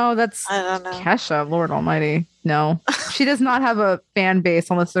remember. No, that's I don't know. Kesha, Lord Almighty. No. She does not have a fan base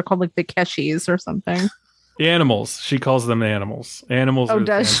unless they're called like the Keshis or something. Animals. She calls them animals. Animals are the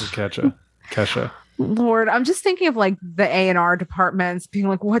fans of Kesha. Lord, I'm just thinking of like the A&R departments being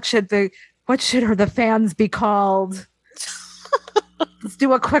like, what should the fans be called? Let's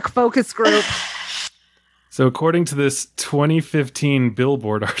do a quick focus group. So according to this 2015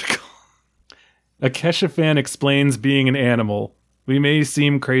 Billboard article, a Kesha fan explains being an animal. We may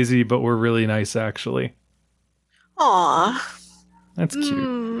seem crazy, but we're really nice, actually. Aw. That's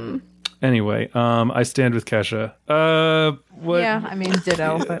cute. Anyway, I stand with Kesha. What? Yeah, I mean,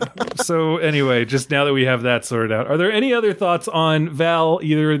 ditto. But So anyway, just now that we have that sorted out, are there any other thoughts on Val,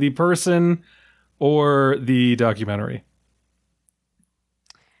 either the person or the documentary?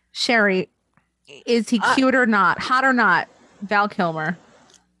 Sheri, is he cute or not? Hot or not? Val Kilmer.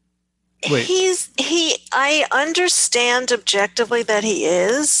 Wait. I understand objectively that he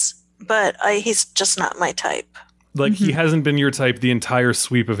is, but he's just not my type. Like, he hasn't been your type the entire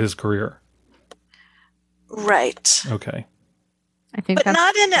sweep of his career. Right. Okay. I think but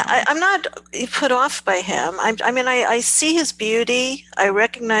I'm not put off by him. I see his beauty. I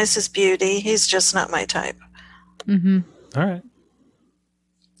recognize his beauty. He's just not my type. Mm-hmm. All right.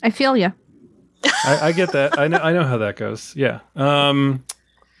 I feel you. I get that. I know how that goes. Yeah.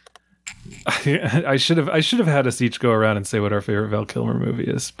 I should have had us each go around and say what our favorite Val Kilmer movie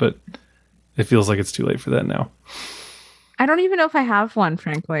is, but it feels like it's too late for that now. I don't even know if I have one,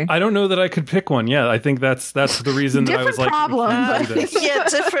 frankly. I don't know that I could pick one. Yeah, I think that's the reason that I was like, problem. Yeah,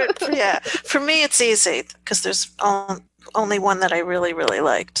 different. Yeah, for me it's easy because there's only one that I really, really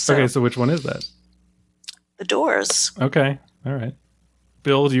liked. So. Okay, so which one is that? The Doors. Okay, all right.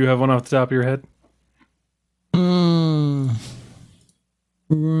 Bill, do you have one off the top of your head?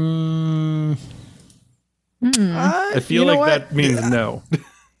 I feel like that means no.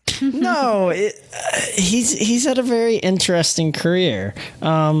 No, he's had a very interesting career.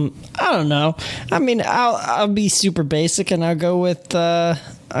 I don't know. I mean, I'll be super basic and I'll go with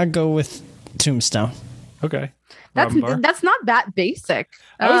Tombstone. Okay, that's not that basic.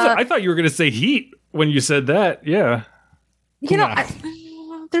 I thought you were going to say Heat when you said that. Yeah, you know,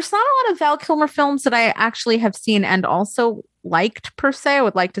 there's not a lot of Val Kilmer films that I actually have seen and also liked per se. I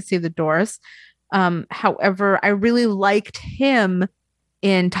would like to see The Doors. However, I really liked him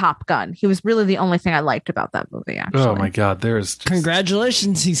in Top Gun. He was really the only thing I liked about that movie, actually. Oh my God, there's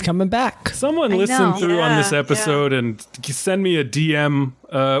congratulations, he's coming back. Someone listen through on this episode and send me a DM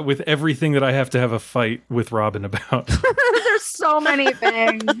with everything that I have to have a fight with Robin about. There's so many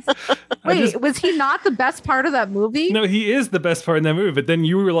things. Wait, was he not the best part of that movie? No, he is the best part in that movie, but then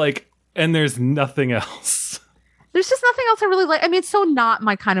you were like, and there's nothing else. There's just nothing else I really like. I mean, it's so not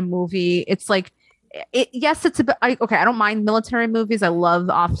my kind of movie. It's like, yes, it's about, I don't mind military movies. I love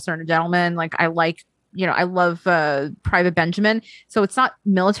Officer and a Gentleman. Like, I love Private Benjamin. So it's not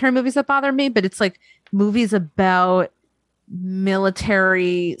military movies that bother me, but it's like movies about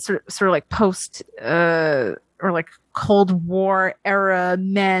military sort of like post or like Cold War era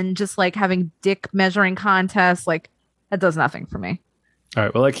men just like having dick measuring contests. Like, that does nothing for me. All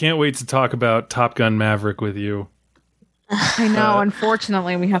right. Well, I can't wait to talk about Top Gun Maverick with you. I know.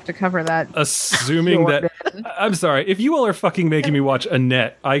 Unfortunately, we have to cover that. Assuming that, I'm sorry, if you all are fucking making me watch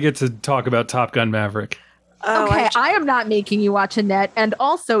Annette, I get to talk about Top Gun Maverick. Okay, I am not making you watch Annette, and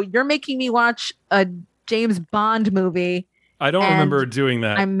also you're making me watch a James Bond movie. I don't remember doing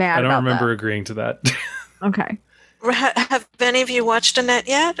that. I'm mad. I don't remember agreeing to that. Okay. Have any of you watched Annette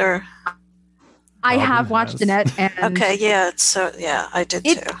yet, or? I have watched Annette, and okay, yeah. So yeah, I did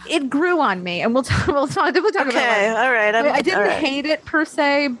too. It grew on me, and we'll talk about it. Okay, all right. I didn't hate it per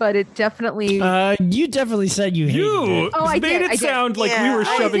se, but it definitely. You definitely said you hated it. Oh, I made it sound like we were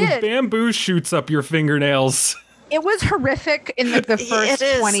shoving bamboo shoots up your fingernails. It was horrific in the first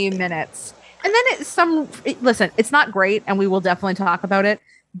 20 minutes, and then listen. It's not great, and we will definitely talk about it.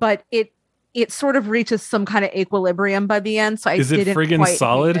 But it sort of reaches some kind of equilibrium by the end. So I didn't friggin' quite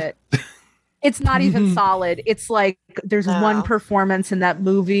solid? hate it. It's not even solid. It's like there's one performance in that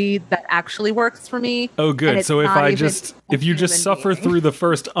movie that actually works for me. Oh, good. So if you just suffer through the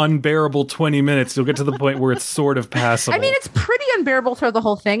first unbearable 20 minutes, you'll get to the point where it's sort of passable. I mean, it's pretty unbearable through the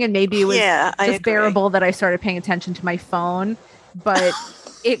whole thing, and maybe it was just bearable that I started paying attention to my phone. But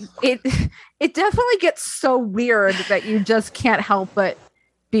it definitely gets so weird that you just can't help but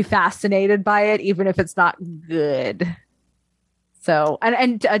be fascinated by it, even if it's not good. So,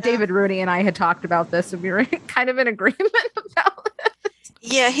 and David Rooney and I had talked about this, and we were kind of in agreement about it.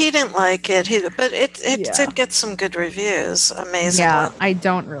 Yeah, he didn't like it, but it did get some good reviews. Amazing. Yeah, I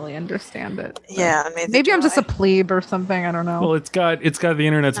don't really understand it. Yeah, maybe I'm just a plebe or something. I don't know. Well, it's got the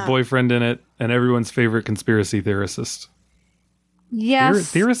internet's boyfriend in it, and everyone's favorite conspiracy theorist.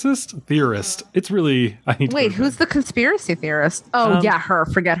 Yes. Theorist. It's really. Wait, who's the conspiracy theorist? Oh, yeah, her.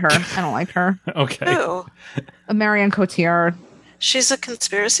 Forget her. I don't like her. Okay. Who? Marianne Cotillard. She's a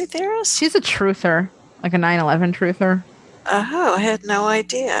conspiracy theorist? She's a truther, like a 9/11 truther. Oh, I had no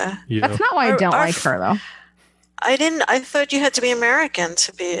idea. Yeah. That's not why I don't like her, though. I thought you had to be American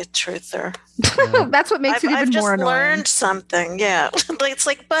to be a truther. That's what makes it even more annoying. I've just learned something, yeah. It's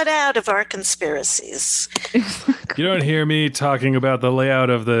like, butt out of our conspiracies. You don't hear me talking about the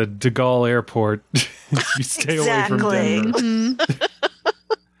layout of the de Gaulle airport. You stay away from Denver. Mm-hmm.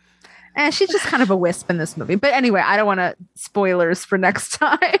 And she's just kind of a wisp in this movie. But anyway, I don't want to spoilers for next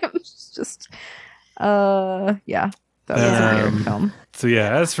time. It's just, yeah. That was a weird film. So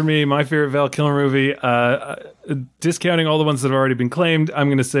yeah, as for me, my favorite Val Kilmer movie, discounting all the ones that have already been claimed, I'm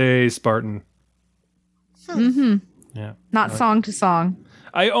going to say Spartan. Mm-hmm. Yeah. Not Song to Song.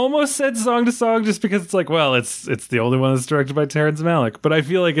 I almost said Song to Song just because it's like, well, it's the only one that's directed by Terrence Malick. But I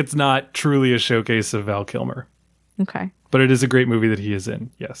feel like it's not truly a showcase of Val Kilmer. Okay. But it is a great movie that he is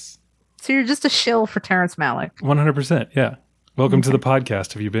in, yes. So you're just a shill for Terrence Malick. 100%, yeah. Welcome to the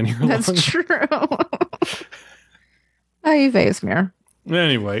podcast. Have you been here long? That's true. Yves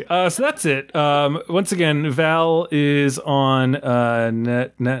Anyway, so that's it. Once again, Val is on Val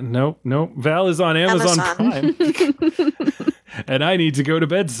is on Amazon Prime. And I need to go to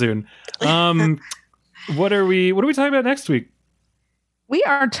bed soon. What are we talking about next week? We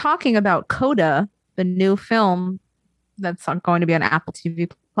are talking about Coda, the new film that's going to be on Apple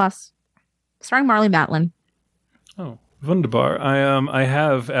TV Plus, starring Marlee Matlin. Oh, wunderbar. I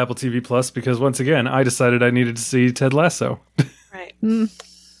have Apple TV Plus because once again, I decided I needed to see Ted Lasso. Right.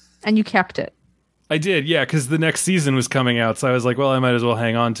 And you kept it. I did, yeah, because the next season was coming out, so I was like, well, I might as well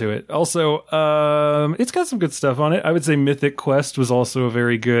hang on to it. Also, it's got some good stuff on it. I would say Mythic Quest was also a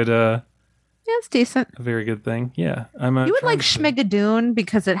very good... yeah, it's decent. A very good thing, yeah. You would like Schmigadoon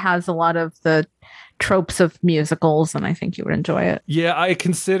because it has a lot of the tropes of musicals, and I think you would enjoy it. Yeah, I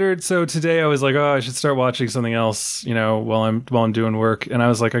considered, so today I was like, oh, I should start watching something else, while I'm doing work, and I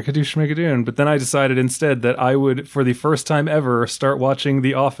was like, I could do Schmigadoon, but then I decided instead that I would, for the first time ever, start watching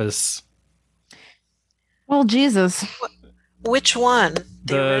The Office. Well, Jesus. Which one?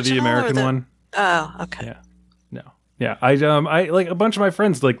 The American one. Oh, okay. Yeah. No. Yeah. I like a bunch of my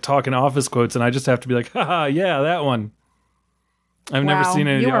friends like talking Office quotes, and I just have to be like, haha, yeah, that one. I've never seen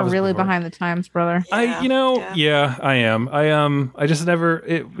any of the Office. You are really before. Behind the times, brother. Yeah, I am. I just never,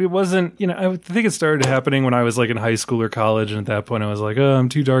 it wasn't, I think it started happening when I was like in high school or college, and at that point I was like, oh, I'm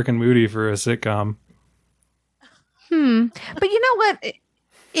too dark and moody for a sitcom. But you know what?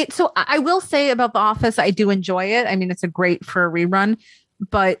 So I will say about The Office, I do enjoy it. I mean, it's great for a rerun,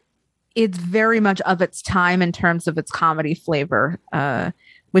 but it's very much of its time in terms of its comedy flavor,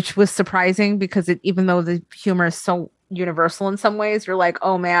 which was surprising because even though the humor is so universal in some ways, you're like,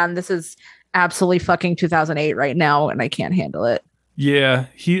 oh man, this is absolutely fucking 2008 right now, and I can't handle it. Yeah,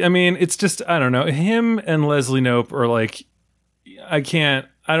 it's just, I don't know. Him and Leslie Knope are like, I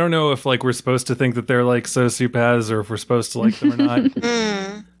don't know if like we're supposed to think that they're like sociopaths or if we're supposed to like them or not.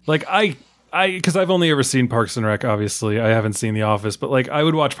 Like because I've only ever seen Parks and Rec, obviously. I haven't seen The Office, but like I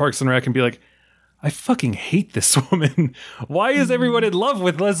would watch Parks and Rec and be like, I fucking hate this woman. Why is everyone in love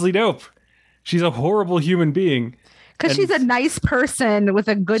with Leslie Knope? She's a horrible human being. Because she's a nice person with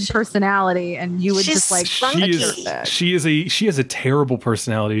a good personality, and you would just like she has a terrible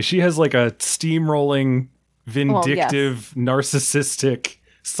personality. She has like a steamrolling, vindictive, narcissistic,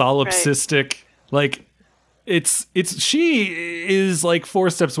 solipsistic, like she is like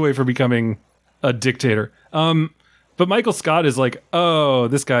 4 steps away from becoming a dictator. But Michael Scott is like, oh,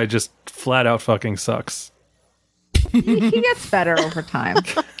 this guy just flat out fucking sucks. He gets better over time.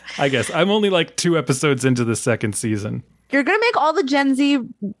 I guess. I'm only like 2 episodes into the 2nd season. You're going to make all the Gen Z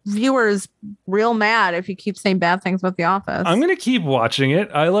viewers real mad if you keep saying bad things about The Office. I'm going to keep watching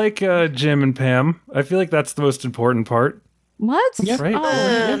it. I like Jim and Pam. I feel like that's the most important part. What? Yeah. Right?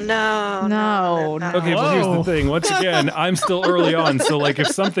 No. Okay, well, here's the thing. Once again, I'm still early on, so like if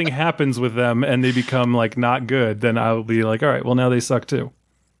something happens with them and they become like not good, then I'll be like, all right, well now they suck too.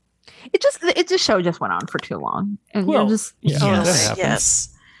 The show just went on for too long, and Well, you're just Yes.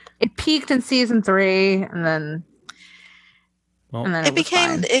 It peaked in season 3, and then It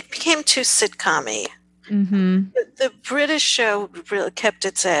became too sitcom-y. Mm-hmm. The British show really kept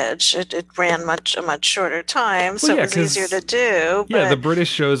its edge. It ran a much shorter time, so it was easier to do. Yeah, the British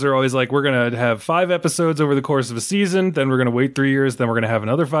shows are always like, we're going to have 5 episodes over the course of a season, then we're going to wait 3 years, then we're going to have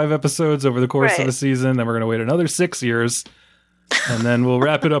another 5 episodes over the course of a season, then we're going to wait another 6 years, and then we'll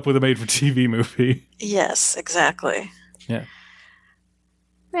wrap it up with a made-for-TV movie. Yes, exactly. Yeah.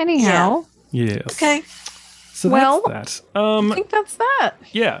 Anyhow. Yeah. Yes. Okay. So that's that. I think that's that.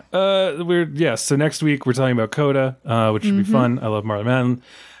 Yeah. So next week we're talking about Coda, which should be fun. I love Marla Mann.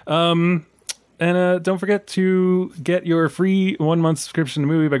 And don't forget to get your free 1-month subscription to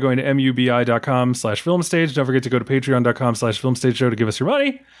the movie by going to mubi.com/filmstage. Don't forget to go to patreon.com/filmstageshow to give us your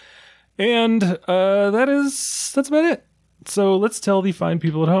money. And that's about it. So let's tell the fine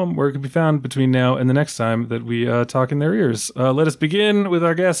people at home where it can be found between now and the next time that we talk in their ears. Let us begin with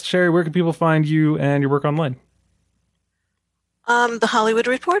our guest, Sheri. Where can people find you and your work online? The Hollywood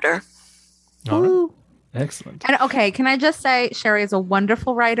Reporter. All right. Excellent. And okay, can I just say, Sheri is a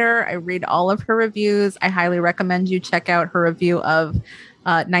wonderful writer. I read all of her reviews. I highly recommend you check out her review of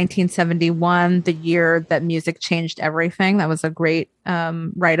 1971, the year that music changed everything. That was a great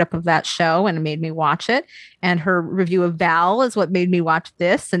write-up of that show, and it made me watch it. And her review of Val is what made me watch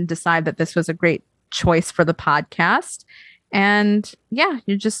this and decide that this was a great choice for the podcast. And yeah,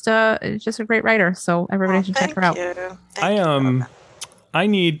 you're just a great writer. So everybody should check her out. I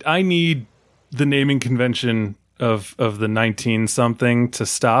need the naming convention of the 19 something to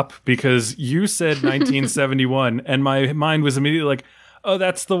stop, because you said 1971 and my mind was immediately like, oh,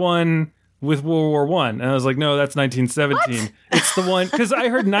 that's the one with World War One. And I was like, no, that's 1917. What? It's the one, because I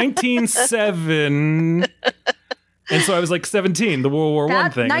heard 1907. And so I was like 17, the World War One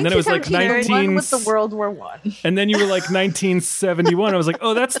thing. And then it was like 19 with the World War One. And then you were like 1971. I was like,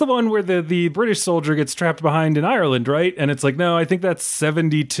 oh, that's the one where the British soldier gets trapped behind in Ireland, right? And it's like, no, I think that's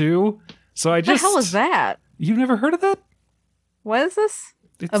 72. So I just... What the hell is that? You've never heard of that? What is this?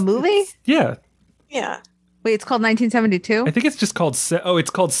 A movie? Yeah. Yeah. Wait, it's called 1972? I think it's just called... it's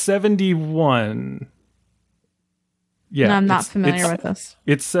called 71. Yeah. No, I'm not familiar with this.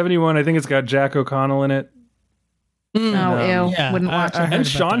 It's 71. I think it's got Jack O'Connell in it. Ew. Yeah, wouldn't watch it. And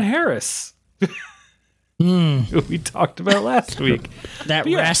Sean Harris. Who we talked about last week. That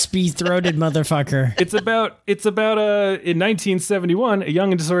raspy-throated motherfucker. It's about in 1971, a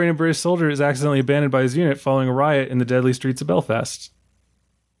young and disoriented British soldier is accidentally abandoned by his unit following a riot in the deadly streets of Belfast.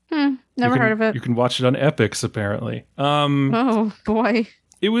 Never heard of it. You can watch it on Epix, apparently. Oh boy.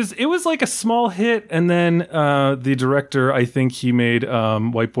 It was like a small hit, and then the director, I think he made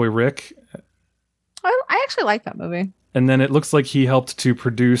White Boy Rick. I actually like that movie. And then it looks like he helped to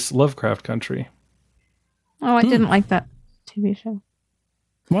produce Lovecraft Country. Oh, I didn't like that TV show.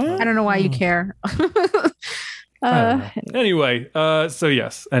 What? I don't know why you care. Anyway,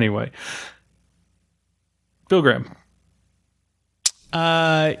 Anyway. Bill Graham.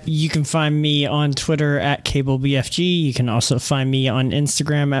 You can find me on Twitter at CableBFG. You can also find me on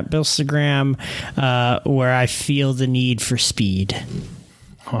Instagram at Billstagram, where I feel the need for speed.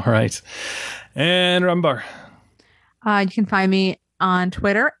 All right. And Rumbar. You can find me on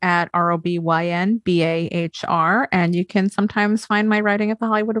Twitter at ROBYNBAHR, and you can sometimes find my writing at The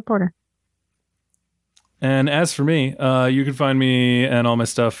Hollywood Reporter. And as for me, you can find me and all my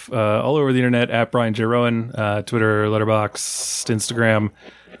stuff all over the internet at Brian J. Rowan, Twitter, Letterboxd, Instagram,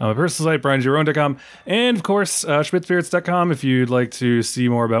 my personal site, brianjrowan.com, and of course, schmidtspirits.com if you'd like to see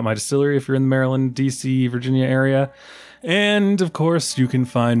more about my distillery if you're in the Maryland, D.C., Virginia area. And of course, you can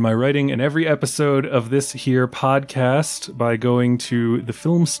find my writing in every episode of this here podcast by going to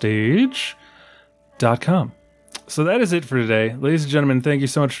thefilmstage.com. So that is it for today. Ladies and gentlemen, thank you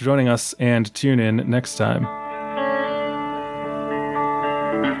so much for joining us, and tune in next time.